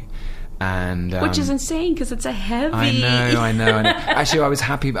play. And which is insane because it's a heavy. I know. And actually, I was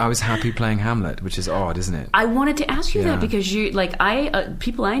happy playing Hamlet, which is odd, isn't it? I wanted to ask you that because you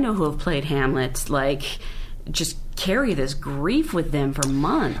people I know who have played Hamlet just carry this grief with them for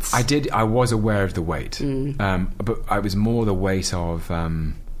months. I was aware of the weight, but I was more the weight of.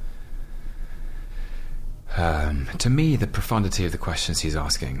 To me, the profundity of the questions he's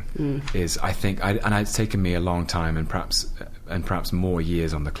asking is, I think, and it's taken me a long time and perhaps more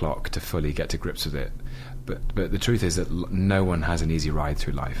years on the clock to fully get to grips with it. But the truth is that no one has an easy ride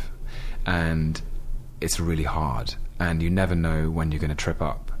through life, and it's really hard, and you never know when you're going to trip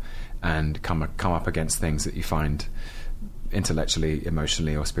up and come up against things that you find intellectually,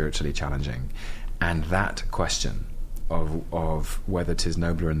 emotionally, or spiritually challenging. And that question of whether 'tis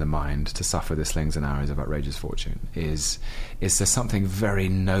nobler in the mind to suffer the slings and arrows of outrageous fortune is there something very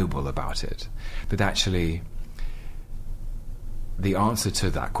noble about it, that actually the answer to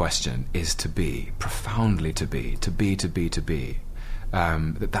that question is to be, profoundly to be,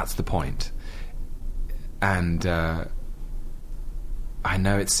 that's the point. And I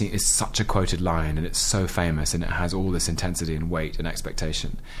know it's such a quoted line, and it's so famous, and it has all this intensity and weight and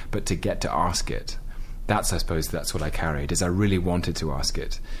expectation, but to get to ask it, I suppose that's what I carried, is I really wanted to ask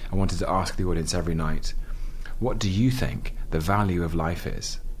it. I wanted to ask the audience every night, what do you think the value of life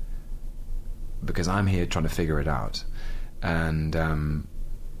is? Because I'm here trying to figure it out. And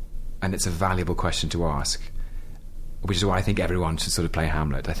it's a valuable question to ask, which is why I think everyone should sort of play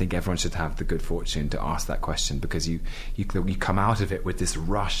Hamlet. I think everyone should have the good fortune to ask that question, because you come out of it with this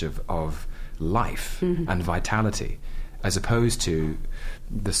rush of life and vitality, as opposed to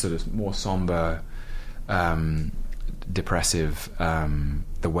the sort of more somber, depressive,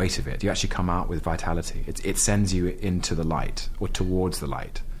 the weight of it. You actually come out with vitality. It sends you into the light, or towards the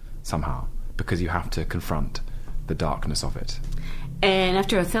light somehow, because you have to confront the darkness of it. And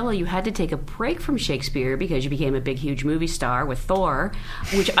after Othello, you had to take a break from Shakespeare because you became a big, huge movie star with Thor,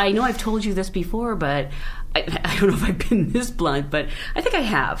 which I know I've told you this before, but I don't know if I've been this blunt, but I think I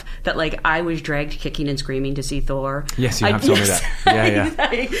have. That, I was dragged kicking and screaming to see Thor. Yes, you have told me that.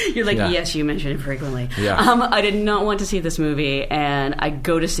 Yeah. You're like, yes, you mention it frequently. Yeah. I did not want to see this movie, and I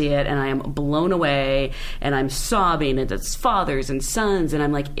go to see it, and I am blown away, and I'm sobbing, and it's fathers and sons, and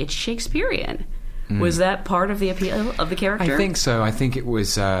I'm like, it's Shakespearean. Was that part of the appeal of the character? I think so. I think it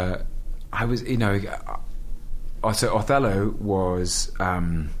was. so Othello was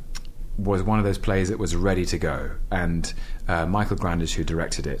one of those plays that was ready to go, and Michael Grandage, who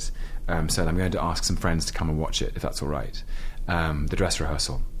directed it, said, I'm going to ask some friends to come and watch it, if that's all right, the dress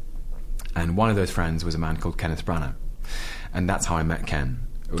rehearsal. And one of those friends was a man called Kenneth Branagh, and that's how I met Ken.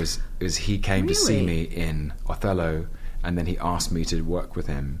 It was he came to see me in Othello, and then he asked me to work with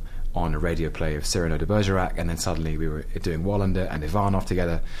him on a radio play of Cyrano de Bergerac, and then suddenly we were doing Wallander and Ivanov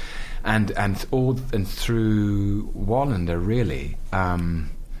together, and through Wallander, really. No,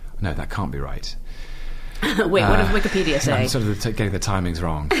 that can't be right. Wait, what does Wikipedia say? I'm sort of getting the timings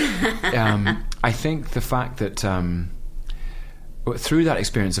wrong. I think the fact that through that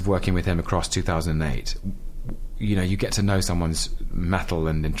experience of working with him across 2008, you get to know someone's mettle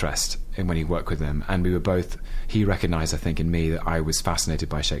and interest when you work with them, and we were both. He recognised, I think, in me that I was fascinated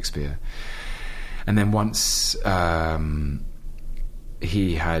by Shakespeare, and then once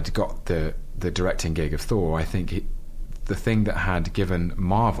he had got the directing gig of Thor, I think the thing that had given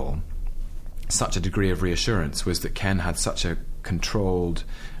Marvel such a degree of reassurance was that Ken had such a controlled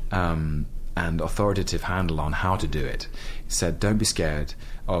and authoritative handle on how to do it. He said, don't be scared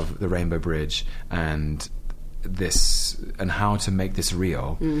of the Rainbow Bridge and how to make this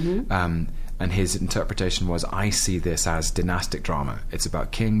real. And his interpretation was, I see this as dynastic drama. It's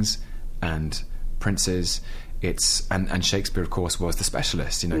about kings and princes. And Shakespeare, of course, was the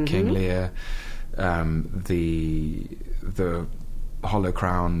specialist. King Lear, the Hollow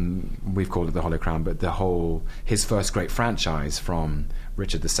Crown. We've called it the Hollow Crown, but his first great franchise, from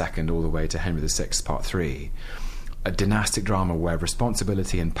Richard II all the way to Henry VI, Part 3, a dynastic drama where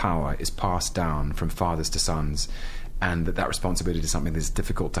responsibility and power is passed down from fathers to sons, and that responsibility is something that's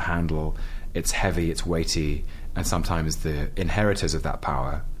difficult to handle. It's heavy, it's weighty, and sometimes the inheritors of that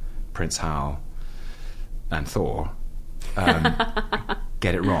power, Prince Hal and Thor,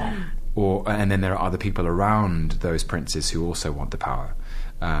 get it wrong. And then there are other people around those princes who also want the power,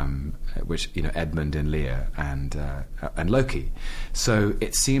 which Edmund in Lear and Loki. So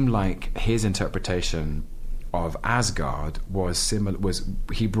it seemed like his interpretation of Asgard was similar.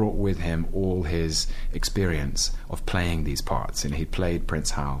 He brought with him all his experience of playing these parts. He played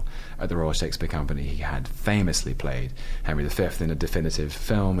Prince Hal at the Royal Shakespeare Company. He had famously played Henry V in a definitive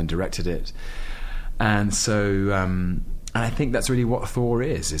film and directed it. And so, and I think that's really what Thor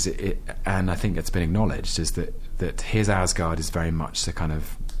is it? And I think it's been acknowledged, is that his Asgard is very much the kind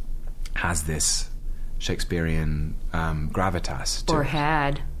of, has this Shakespearean gravitas to or it.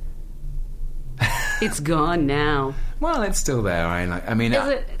 Had. It's gone now. Well, it's still there.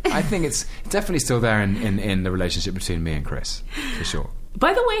 I think it's definitely still there in the relationship between me and Chris, for sure.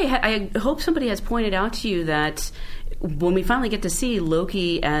 By the way, I hope somebody has pointed out to you that when we finally get to see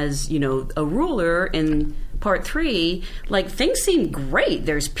Loki as, a ruler in Part 3, things seem great.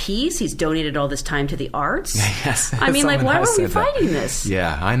 There's peace. He's donated all this time to the arts. Yes. I mean, why were we fighting this?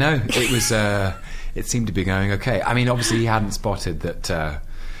 Yeah, I know. It was. It seemed to be going okay. I mean, obviously, he hadn't spotted that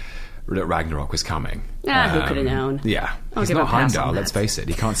Ragnarok was coming. Who could have known? Yeah. I'll He's give not a pass on Heimdall, that. let's face it.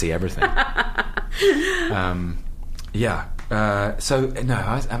 He can't see everything. Yeah. So, no,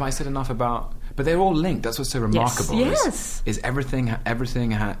 have I said enough about... But they're all linked. That's what's so remarkable. Yes. Is everything...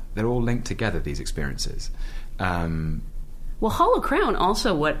 they're all linked together, these experiences. Well, Hollow Crown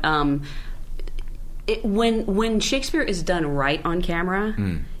also when Shakespeare is done right on camera,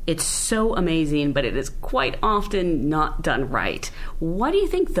 it's so amazing, but it is quite often not done right. Why do you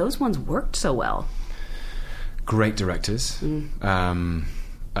think those ones worked so well? Great directors who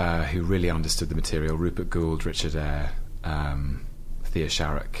really understood the material. Rupert Gould, Richard Eyre, Thea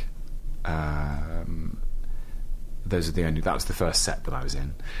Sharrock. That was the first set that I was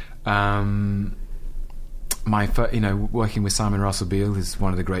in. Working with Simon Russell Beale is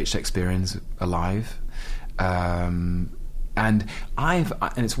one of the great Shakespeareans alive, and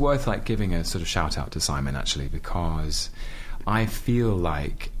it's worth giving a sort of shout out to Simon, actually, because I feel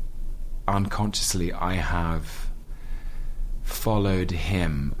like unconsciously I have followed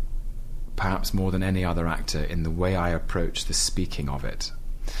him perhaps more than any other actor in the way I approach the speaking of it.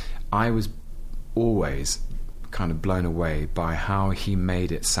 I was always kind of blown away by how he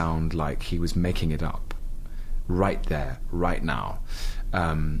made it sound like he was making it up right there, right now,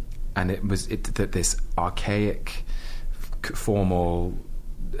 and it was that this archaic, formal,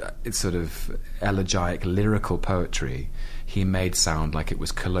 sort of elegiac, lyrical poetry he made sound like it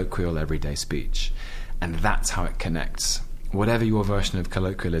was colloquial, everyday speech, and that's how it connects. Whatever your version of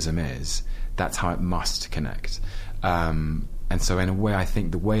colloquialism is, that's how it must connect. And so, in a way, I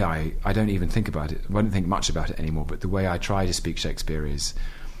think the way I don't even think about it. I don't think much about it anymore. But the way I try to speak Shakespeare is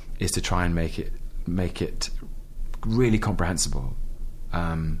to try and make it really comprehensible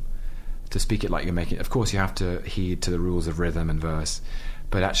to speak it like you're making it. Of course, you have to heed to the rules of rhythm and verse,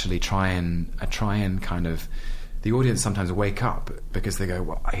 but actually try and kind of, the audience sometimes wake up because they go,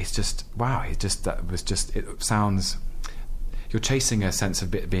 well, it sounds, you're chasing a sense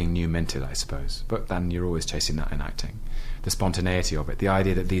of being new minted, I suppose, but then you're always chasing that in acting. The spontaneity of it, the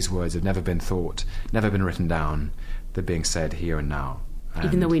idea that these words have never been thought, never been written down, they're being said here and now. And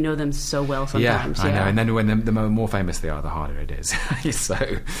even though we know them so well sometimes. I know. And then when the more famous they are, the harder it is. So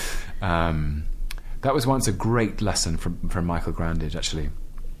that was once a great lesson from Michael Grandage, actually.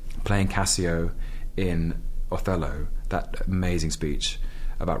 Playing Cassio in Othello, that amazing speech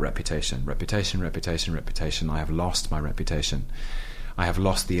about reputation. Reputation, reputation, reputation. I have lost my reputation. I have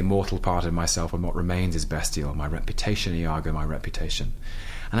lost the immortal part of myself, and what remains is bestial. My reputation, Iago, my reputation.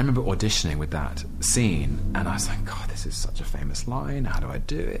 And I remember auditioning with that scene, and I was like, God, this is such a famous line. How do I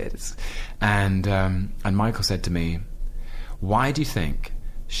do it? And Michael said to me, why do you think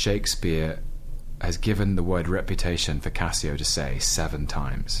Shakespeare has given the word reputation for Cassio to say 7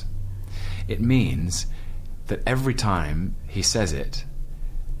 times? It means that every time he says it,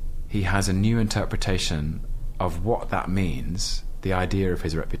 he has a new interpretation of what that means, the idea of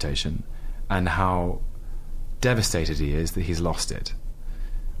his reputation, and how devastated he is that he's lost it.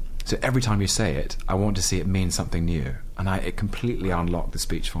 So every time you say it, I want to see it mean something new, and it completely unlocked the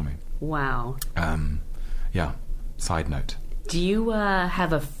speech for me. Wow. Yeah. Side note. Do you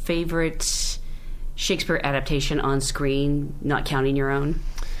have a favorite Shakespeare adaptation on screen, not counting your own?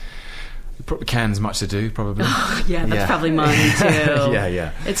 Ken's Much to Do, probably. Yeah, that's probably mine too.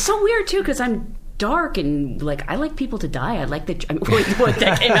 Yeah. It's so weird too, because I'm dark and I like people to die. I like that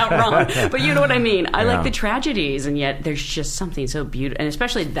came out wrong, but you know what I mean. I like the tragedies, and yet there's just something so beautiful, and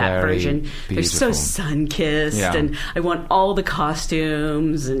especially that Very version. beautiful. They're so sun-kissed, and I want all the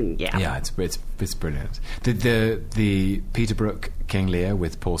costumes, and it's brilliant. The Peter Brook King Lear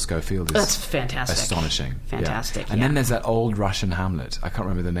with Paul Scofield is that's fantastic, astonishing, fantastic. And then there's that old Russian Hamlet. I can't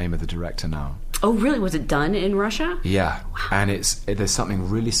remember the name of the director now. Oh, really? Was it done in Russia? Yeah, wow. And there's something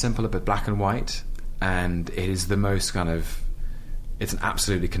really simple about black and white. And it is the most it's an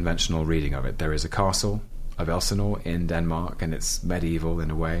absolutely conventional reading of it. There is a castle of Elsinore in Denmark, and it's medieval in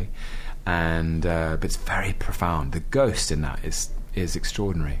a way, and but it's very profound. The ghost in that is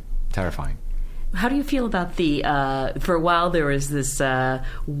extraordinary, terrifying. How do you feel about the for a while there was this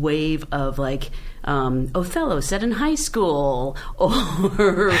wave of Othello set in high school, or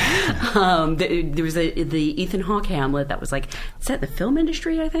there was the Ethan Hawke Hamlet that was set in the film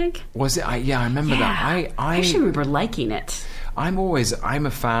industry, I think. Was it? I remember that. I actually remember liking it. I'm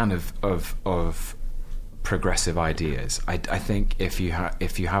a fan of progressive ideas. I think if you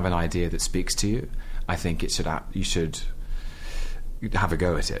have an idea that speaks to you, I think you should have a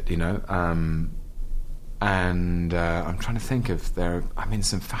go at it, and I'm trying to think of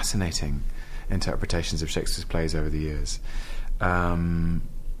some fascinating interpretations of Shakespeare's plays over the years.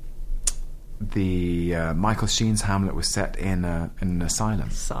 Michael Sheen's Hamlet was set in an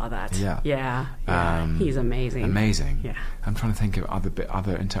asylum. Saw that. Yeah. He's amazing. Amazing. Yeah. I'm trying to think of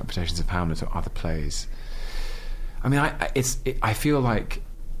other interpretations of Hamlet or other plays. I mean, I feel like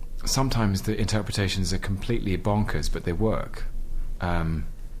sometimes the interpretations are completely bonkers, but they work.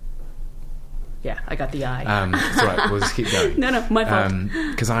 Yeah, I got the eye. It's all right. We'll just keep going. No, my fault.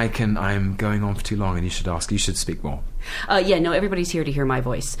 Because I'm going on for too long, and you should speak more. Everybody's here to hear my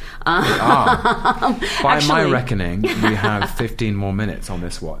voice. By my reckoning, we have 15 more minutes on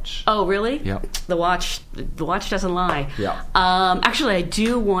this watch. Oh, really? Yep. The watch doesn't lie. Yeah. Actually, I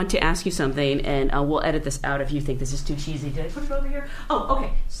do want to ask you something, and we'll edit this out if you think this is too cheesy. Did I put it over here? Oh,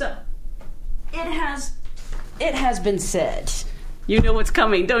 okay. So, it has been said. You know what's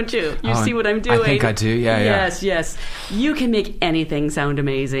coming, don't you? You see what I'm doing? I think I do, yeah. Yes. You can make anything sound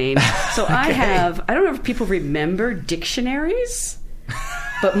amazing. So okay. I don't know if people remember dictionaries,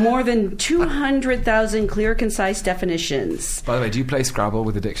 but more than 200,000 clear, concise definitions. By the way, do you play Scrabble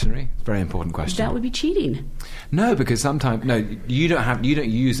with a dictionary? Very important question. That would be cheating. No, because sometimes you don't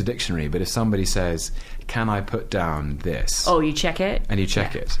use a dictionary, but if somebody says, "Can I put down this?" Oh, you check it? And you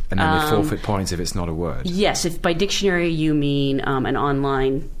check it, and then they forfeit points if it's not a word. Yes, if by dictionary you mean an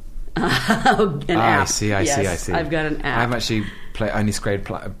online an app. I see. I've got an app. I've actually only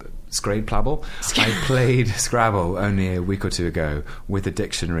Scrabble. I played Scrabble only a week or two ago with a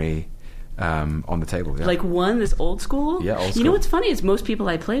dictionary on the table. Yeah. Like one that's old school? Yeah, old school. You know what's funny is most people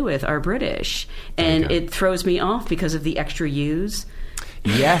I play with are British, and it throws me off because of the extra U's.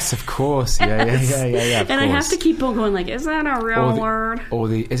 Yes, of course. Yeah. And I have to keep going is that a real word?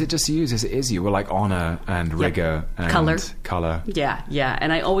 Or is it just U's? Is you? Well, like honour and rigour and colour. Yeah.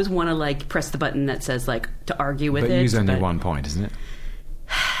 And I always want to press the button that says to argue with it. But U's only 1 point, isn't it?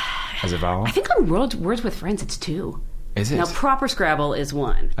 as a vowel? I think on Words with Friends it's 2. Is it? Now, proper Scrabble is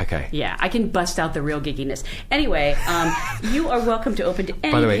 1. Okay. Yeah, I can bust out the real geekiness. Anyway, you are welcome to open to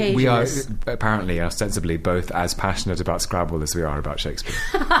any By the way, page we in are this. apparently ostensibly both as passionate about Scrabble as we are about Shakespeare,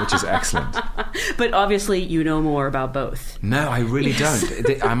 which is excellent. But obviously, you know more about both. No, I really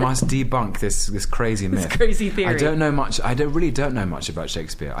don't. I must debunk this crazy myth. This crazy theory. I don't know much. I really don't know much about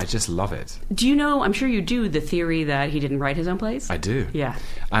Shakespeare. I just love it. Do you know, I'm sure you do, the theory that he didn't write his own plays? I do. Yeah.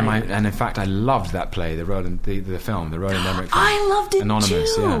 And in fact, I loved that play, the Roland Emmerich film. I loved it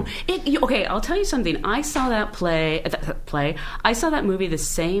Anonymous, too. yeah. Okay, I'll tell you something. I saw that play. I saw that movie the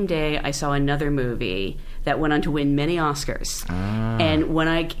same day I saw another movie that went on to win many Oscars. And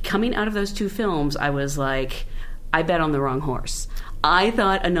when coming out of those two films, I was like, I bet on the wrong horse. I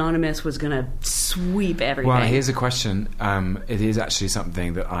thought Anonymous was going to sweep everything. Well, here's a question. It is actually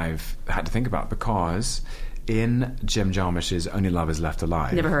something that I've had to think about because in Jim Jarmusch's Only Lovers Left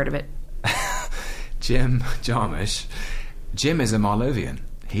Alive... Never heard of it. Jim Jarmusch... Jim is a Marlovian.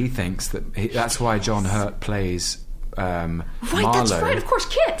 He thinks that's why John Hurt plays Right, Marlowe. that's right. Of course,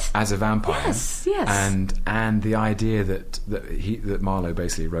 Kit As a vampire. Yes. And the idea that Marlowe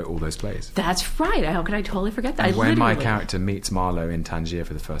basically wrote all those plays. That's right. How could I totally forget that? And when my character meets Marlowe in Tangier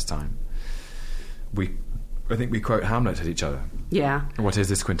for the first time, I think we quote Hamlet at each other. Yeah. What is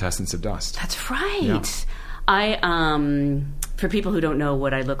this quintessence of dust? That's right. Yeah. For people who don't know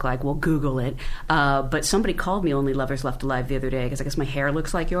what I look like, we'll Google it. But somebody called me Only Lovers Left Alive the other day because I guess my hair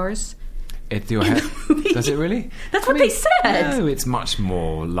looks like yours. Your hair? Does it really? That's what they said. No, it's much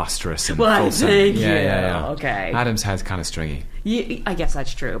more lustrous and well, fulsome. Thank you. Yeah. Okay. Adam's hair's kind of stringy. I guess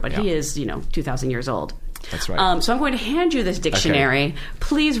that's true, but he is, 2,000 years old. That's right. So I'm going to hand you this dictionary. Okay.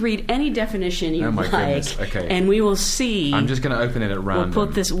 Please read any definition you like, goodness. Okay. and we will see. I'm just going to open it at random. We'll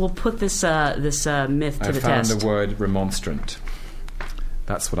put this myth to the test. I found the word remonstrant.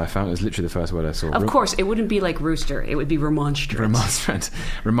 That's what I found. It was literally the first word I saw. Of course, it wouldn't be like rooster. It would be remonstrant.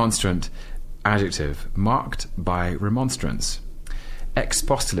 Remonstrant. Adjective. Marked by remonstrance.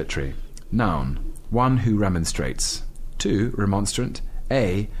 Expostulatory. Noun. One who remonstrates. 2. Remonstrant.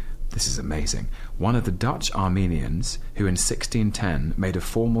 A. This is amazing. One of the Dutch Armenians who in 1610 made a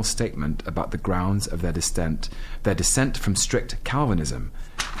formal statement about the grounds of their descent from strict Calvinism.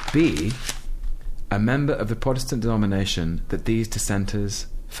 B. A member of the Protestant denomination that these dissenters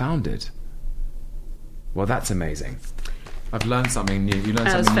founded. Well, that's amazing. I've learned something new. You learn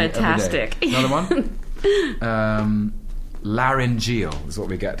something new fantastic. every day. Another one? Laryngeal is what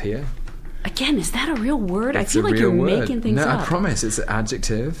we get here. Again, is that a real word? It's I feel like you're word. making things up. No, I promise. It's an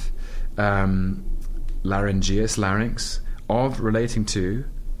adjective. Laryngeus, larynx, of, relating to,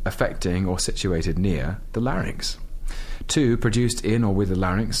 affecting, or situated near the larynx. 2. Produced in or with the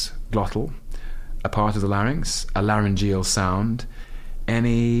larynx, glottal, a part of the larynx, a laryngeal sound,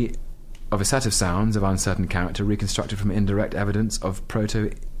 any of a set of sounds of uncertain character reconstructed from indirect evidence of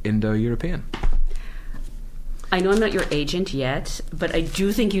Proto-Indo-European. I know I'm not your agent yet, but I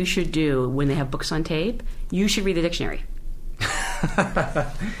do think you should do, when they have books on tape, you should read the dictionary. It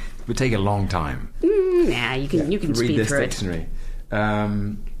would take a long time. Nah, you can read speed this through dictionary.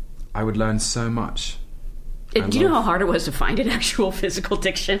 I would learn so much. it. Do you know how hard it was to find an actual physical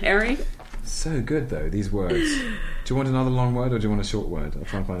dictionary? So good, though, these words. Do you want another long word or do you want a short word? I'll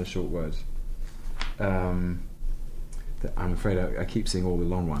try and find a short word. I'm afraid I keep seeing all the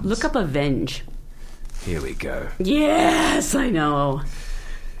long ones. Look up avenge. Here we go. Yes, I know.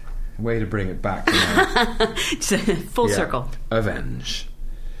 Way to bring it back. Full circle. Avenge.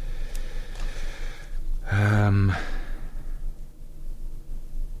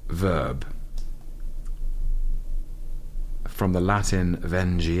 Verb. From the Latin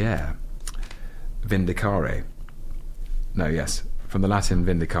vengere. Vindicare. No, yes. From the Latin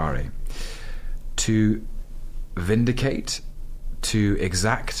vindicare. To vindicate, to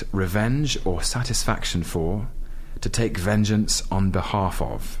exact revenge or satisfaction for, to take vengeance on behalf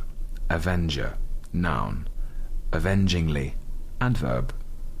of. Avenger. Noun. Avengingly. Adverb.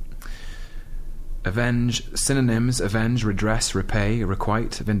 Avenge. Synonyms: avenge, redress, repay,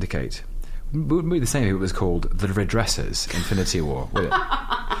 requite, vindicate. It wouldn't be the same if it was called the redressers, Infinity War, would it?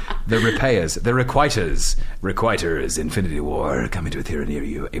 The repayers, the requiters, Infinity War, coming to a theatre near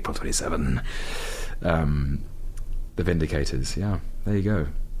you, April 27. The Vindicators, yeah, there you go.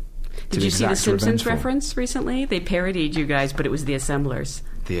 Did you see the Simpsons reference recently? They parodied you guys, but it was the Assemblers.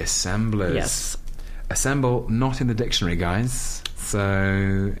 The Assemblers. Yes. Assemble, not in the dictionary, guys.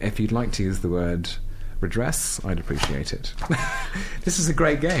 So if you'd like to use the word redress, I'd appreciate it. This is a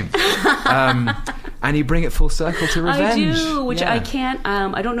great game. And you bring it full circle to revenge. I do, which I can't.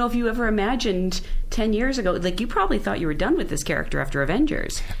 I don't know if you ever imagined 10 years ago. Like, you probably thought you were done with this character after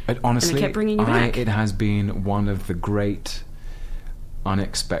Avengers. But honestly, and it kept bringing you back. It has been one of the great,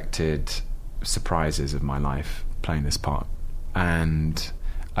 unexpected surprises of my life playing this part, and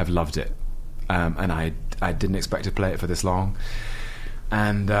I've loved it. And I didn't expect to play it for this long,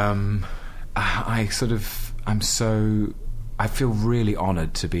 and I feel really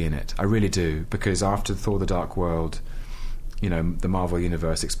honoured to be in it. I really do, because after Thor: The Dark World, the Marvel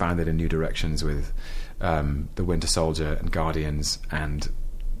Universe expanded in new directions with the Winter Soldier and Guardians and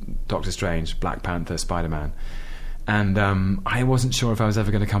Doctor Strange, Black Panther, Spider-Man. And I wasn't sure if I was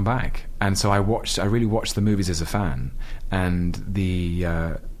ever going to come back. And so I really watched the movies as a fan. And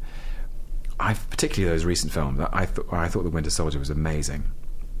particularly those recent films, I thought The Winter Soldier was amazing.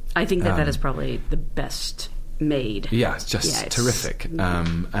 I think that is probably the best made. Yeah, it's just terrific.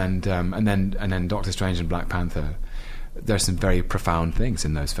 And then Doctor Strange and Black Panther, there's some very profound things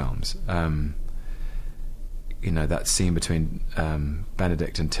in those films. That scene between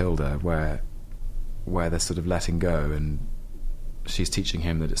Benedict and Tilda where they're sort of letting go, and she's teaching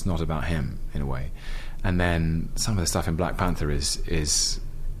him that it's not about him in a way. And then some of the stuff in Black Panther is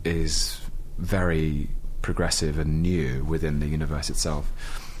very progressive and new within the universe itself.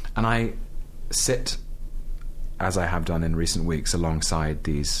 And I sit, as I have done in recent weeks, alongside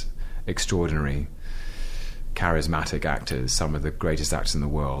these extraordinary, charismatic actors, some of the greatest actors in the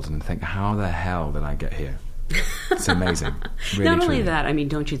world, and think, how the hell did I get here? It's amazing. Really, Not only truly. that, I mean,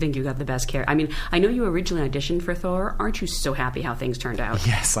 don't you think you got the best character? I mean, I know you originally auditioned for Thor. Aren't you so happy how things turned out?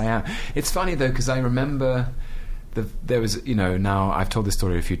 Yes, I am. It's funny, though, because I remember there was, now I've told this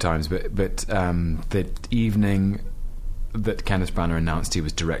story a few times, but the evening that Kenneth Branagh announced he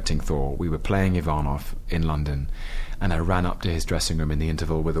was directing Thor, we were playing Ivanov in London, and I ran up to his dressing room in the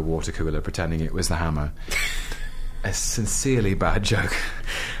interval with a water cooler, pretending it was the Hammer. A sincerely bad joke.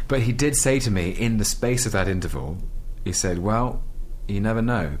 But he did say to me, in the space of that interval, he said, well, you never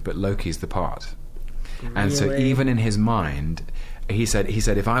know, but Loki's the part. Really? And so even in his mind, he said,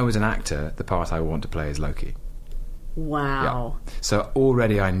 if I was an actor, the part I would want to play is Loki. Wow. Yeah. So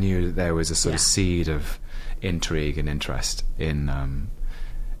already I knew that there was a sort of seed of intrigue and interest in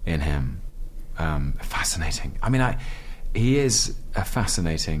him. Fascinating. I mean, he is a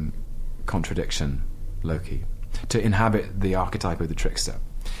fascinating contradiction, Loki, to inhabit the archetype of the trickster.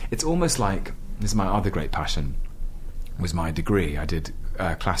 It's almost like, this is my other great passion, was my degree. I did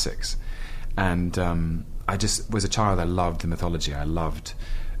classics, and I just was a child. I loved the mythology. I loved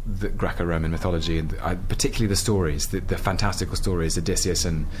the Greco-Roman mythology, and particularly the stories, the fantastical stories, Odysseus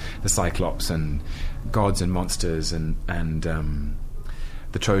and the Cyclops, and gods and monsters, and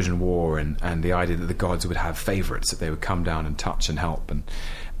the Trojan War, and the idea that the gods would have favourites that they would come down and touch and help,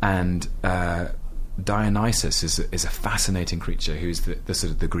 and Dionysus is a fascinating creature who's the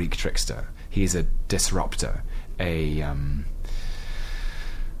sort of the Greek trickster. He's a disruptor,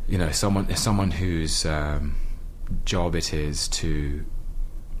 someone whose job it is to,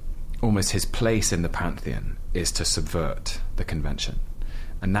 almost his place in the pantheon is to subvert the convention.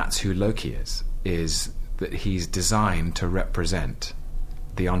 And that's who Loki is that he's designed to represent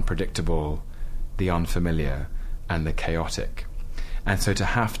the unpredictable, the unfamiliar, and the chaotic. And so to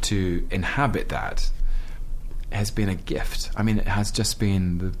have to inhabit that has been a gift. I mean, it has just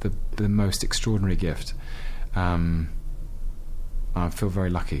been the most extraordinary gift. I feel very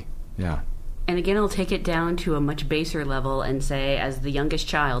lucky, yeah. And again, I'll take it down to a much baser level and say, as the youngest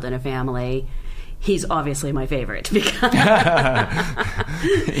child in a family, he's obviously my favorite. Because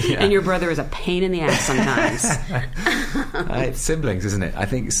and your brother is a pain in the ass sometimes. It's siblings, isn't it? I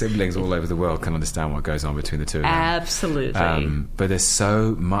think siblings all over the world can understand what goes on between the two of them. Absolutely. But there's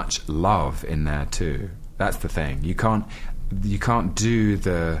so much love in there too. That's the thing. You can't do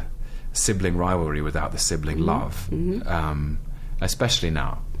the sibling rivalry without the sibling love. Mm-hmm. Especially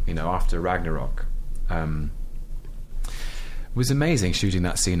now, after Ragnarok. It was amazing shooting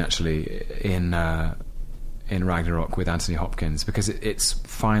that scene actually in Ragnarok with Anthony Hopkins, because it's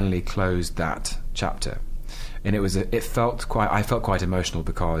finally closed that chapter, and I felt quite emotional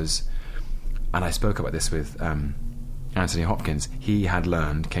because, and I spoke about this with Anthony Hopkins. He had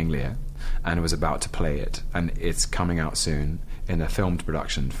learned King Lear and was about to play it, and it's coming out soon in a filmed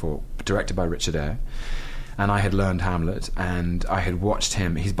production directed by Richard Eyre. And I had learned Hamlet, and I had watched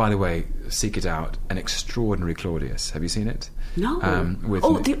him. He's, by the way, seek it out, an extraordinary Claudius. Have you seen it? No.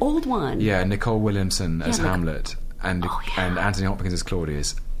 The old one. Yeah, Nicole Williamson as Hamlet, and Anthony Hopkins as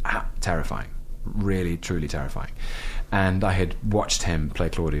Claudius. Terrifying. Really, truly terrifying. And I had watched him play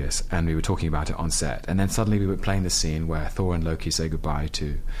Claudius, and we were talking about it on set. And then suddenly we were playing the scene where Thor and Loki say goodbye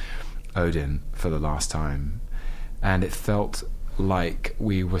to Odin for the last time, and it felt like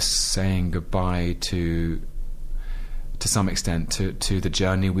we were saying goodbye to some extent to the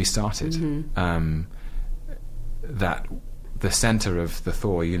journey we started. That the center of the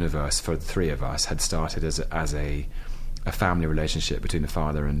Thor universe for the three of us had started as a family relationship between the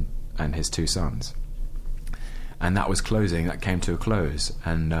father and his two sons, and that was closing. That came to a close,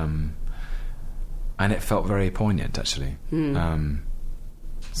 and it felt very poignant, actually.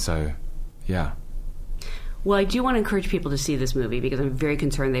 So, yeah. Well, I do want to encourage people to see this movie because I'm very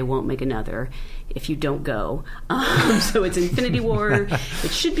concerned they won't make another if you don't go. So it's Infinity War.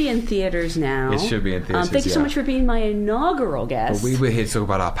 It should be in theaters now. It should be in theaters, Thank you so much for being my inaugural guest. Well, we were here to talk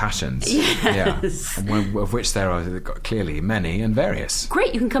about our passions. Yes. Yeah. Of which there are clearly many and various.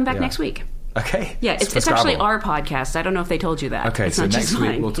 Great. You can come back next week. Okay. Yeah, it's actually our podcast. I don't know if they told you that. Okay, it's so not next just week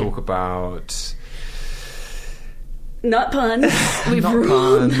mine. we'll talk about... Not puns. We've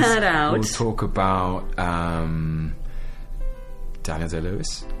ruled that out. We'll talk about Daniel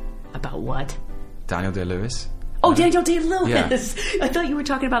Day-Lewis. About what? Daniel Day-Lewis. Oh, Daniel Day-Lewis. Yeah. I thought you were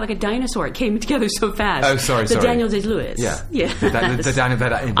talking about like a dinosaur. It came together so fast. Oh, sorry. The Daniel Day-Lewis. Yeah. Yes. The Daniel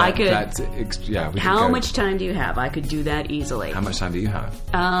I could. How much time do you have? I could do that easily. How much time do you have?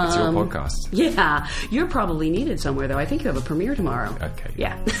 It's your podcast. Yeah. You're probably needed somewhere, though. I think you have a premiere tomorrow. Okay.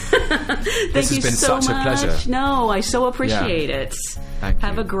 Yeah. This has been such a pleasure. No, I so appreciate it. Thank you.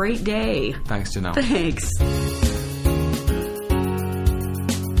 Have a great day. Thanks, Jenelle. Thanks.